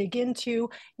to dig into,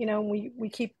 we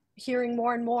keep hearing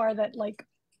more and more that like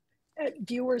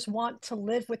viewers want to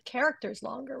live with characters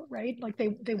longer, right? Like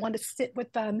they want to sit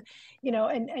with them,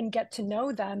 and get to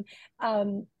know them.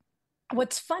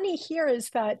 What's funny here is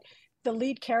that the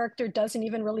lead character doesn't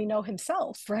even really know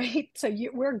himself, right? So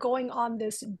we're going on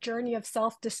this journey of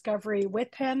self-discovery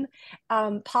with him.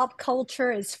 Pop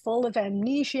culture is full of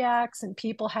amnesiacs and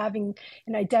people having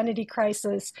an identity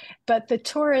crisis, but The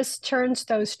Tourist turns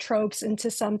those tropes into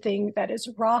something that is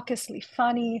raucously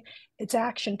funny. It's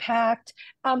action-packed,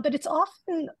 but it's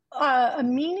often a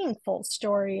meaningful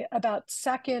story about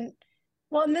second,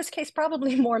 well, in this case,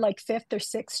 probably more like 5th or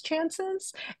 6th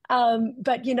chances.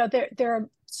 But there are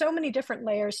so many different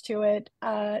layers to it.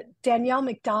 Danielle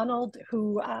McDonald,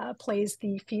 who plays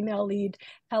the female lead,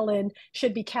 Helen,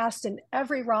 should be cast in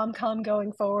every rom-com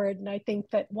going forward. And I think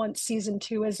that once season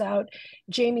 2 is out,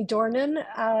 Jamie Dornan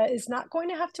is not going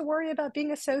to have to worry about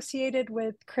being associated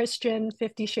with Christian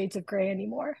 50 Shades of Grey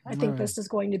anymore. I think this is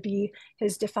going to be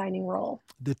his defining role.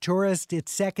 The Tourist,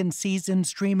 its 2nd season,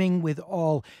 streaming with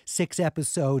all 6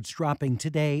 episodes dropping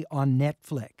today on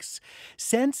Netflix.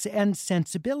 Sense and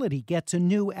Sensibility gets a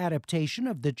new adaptation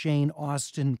of the Jane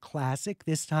Austen classic,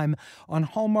 this time on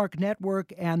Hallmark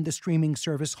Network and the streaming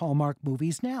service Hallmark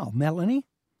Movies Now. Melanie?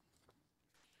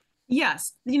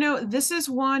 Yes, this is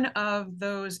one of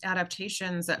those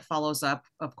adaptations that follows up,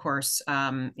 of course,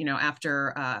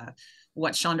 after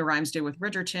what Shonda Rhimes did with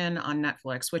Bridgerton on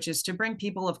Netflix, which is to bring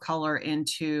people of color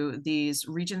into these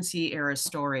Regency era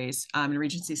stories, and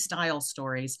Regency style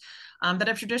stories that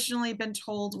have traditionally been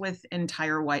told with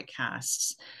entire white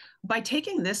casts. By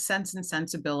taking this Sense and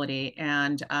Sensibility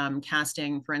and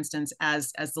casting, for instance,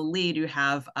 as the lead, you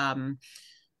have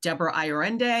Deborah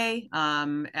Ayorinde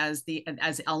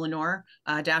as Eleanor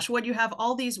Dashwood. You have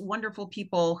all these wonderful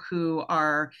people who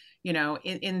are,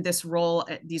 in this role,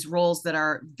 these roles that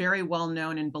are very well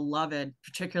known and beloved,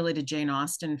 particularly to Jane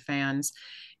Austen fans.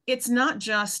 It's not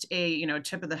just a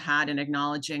tip of the hat in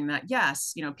acknowledging that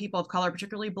yes, people of color,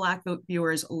 particularly Black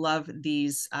viewers, love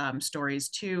these stories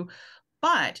too.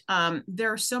 But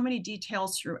there are so many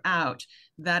details throughout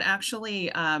that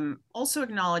actually also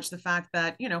acknowledge the fact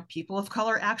that people of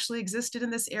color actually existed in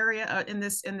this area, in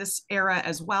this era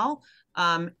as well,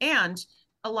 and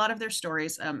a lot of their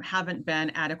stories haven't been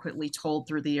adequately told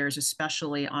through the years,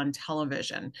 especially on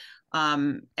television.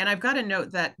 And I've got to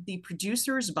note that the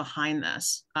producers behind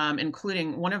this,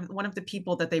 including one of the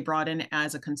people that they brought in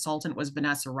as a consultant was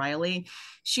Vanessa Riley.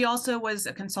 She also was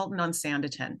a consultant on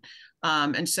Sanditon.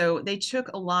 And so they took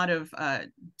a lot of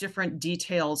different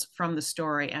details from the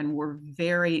story and were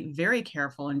very, very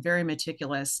careful and very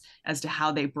meticulous as to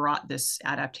how they brought this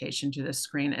adaptation to the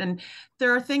screen. And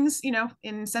there are things,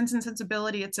 in Sense and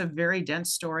Sensibility, it's a very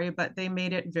dense story, but they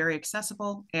made it very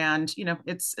accessible. And,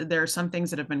 there are some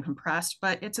things that have been compressed,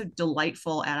 but it's a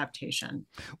delightful adaptation.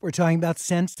 We're talking about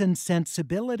Sense and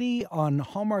Sensibility on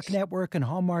Hallmark Network and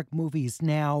Hallmark Movies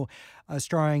Now,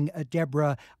 starring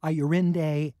Deborah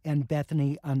Ayorinde and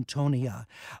Bethany Antonia.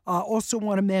 Also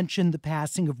want to mention the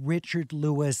passing of Richard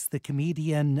Lewis, the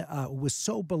comedian who was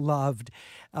so beloved,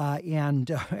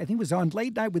 and I think was on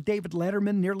Late Night with David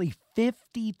Letterman nearly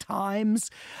 50 times,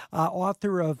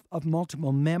 author of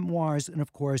multiple memoirs, and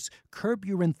of course, Curb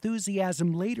Your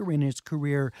Enthusiasm later in his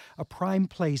career, a prime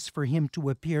place for him to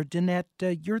appear.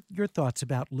 Danette, your thoughts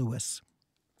about Lewis?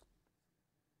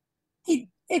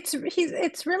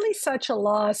 It's really such a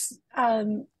loss,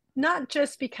 not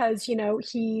just because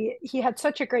he had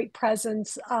such a great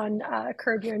presence on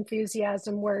Curb Your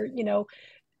Enthusiasm, where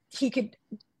he could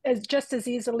just as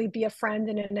easily be a friend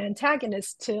and an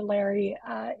antagonist to Larry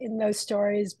in those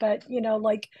stories, but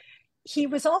he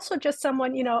was also just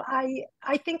someone.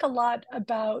 I think a lot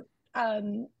about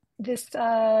this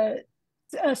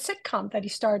sitcom that he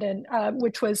starred in,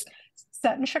 which was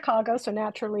set in Chicago, so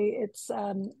naturally it's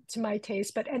to my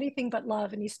taste, but Anything But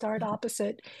Love, and he starred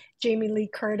opposite Jamie Lee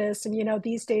Curtis. And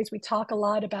these days we talk a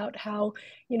lot about how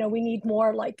we need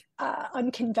more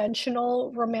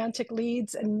unconventional romantic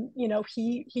leads, and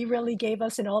he really gave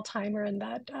us an all-timer in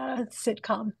that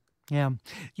sitcom.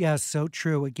 Yeah, so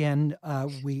true. Again,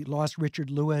 we lost Richard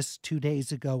Lewis 2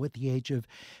 days ago at the age of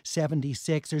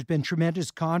 76. There's been tremendous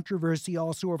controversy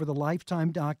also over the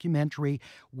Lifetime documentary,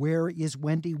 Where is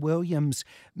Wendy Williams?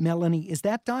 Melanie, is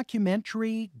that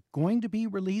documentary going to be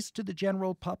released to the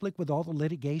general public with all the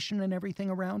litigation and everything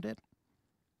around it?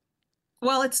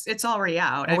 Well, it's already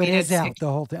out. Oh, it is out,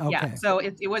 the whole thing. Okay. Yeah, so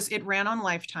it ran on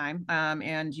Lifetime,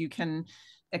 and you can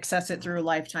access it through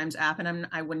Lifetime's app, and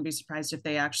I wouldn't be surprised if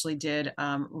they actually did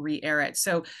re-air it.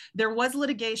 So there was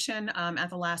litigation at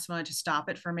the last moment to stop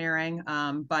it from airing,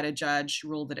 but a judge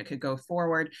ruled that it could go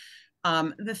forward.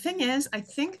 The thing is, I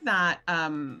think that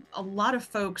a lot of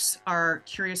folks are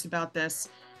curious about this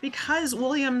because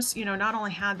Williams, not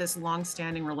only had this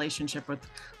long-standing relationship with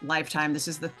Lifetime, this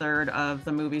is the third of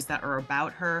the movies that are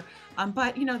about her,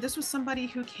 but, this was somebody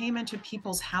who came into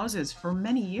people's houses for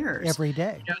many years. Every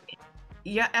day.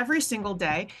 Yeah, every single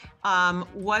day.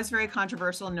 Was very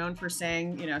controversial, known for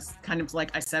saying, kind of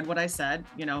like, I said what I said,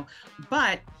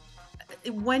 but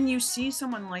when you see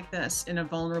someone like this in a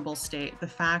vulnerable state, the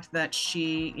fact that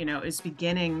she, is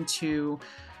beginning to,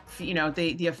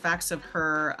 the effects of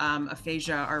her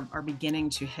aphasia are beginning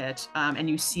to hit, and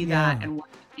you see that and what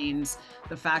it means,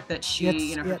 the fact that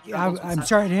she, I'm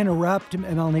sorry to interrupt,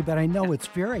 Melanie, but I know it's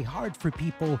very hard for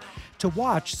people to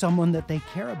watch someone that they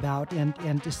care about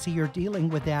and to see her dealing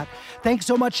with that. Thanks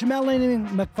so much to Melanie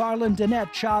McFarland,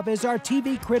 Danette Chavez, our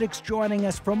TV critics joining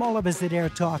us from all of us at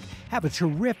AirTalk. Have a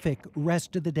terrific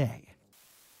rest of the day.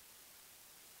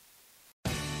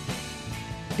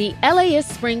 The LAist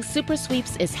Spring Super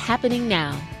Sweeps is happening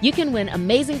now. You can win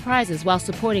amazing prizes while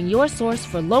supporting your source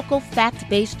for local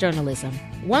fact-based journalism.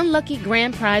 One lucky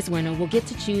grand prize winner will get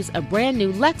to choose a brand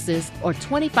new Lexus or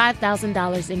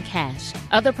 $25,000 in cash.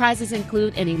 Other prizes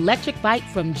include an electric bike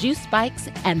from Juice Bikes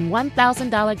and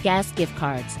 $1,000 gas gift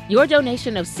cards. Your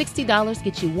donation of $60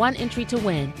 gets you one entry to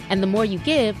win, and the more you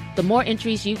give, the more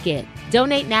entries you get.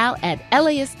 Donate now at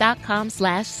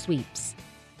LAist.com/sweeps.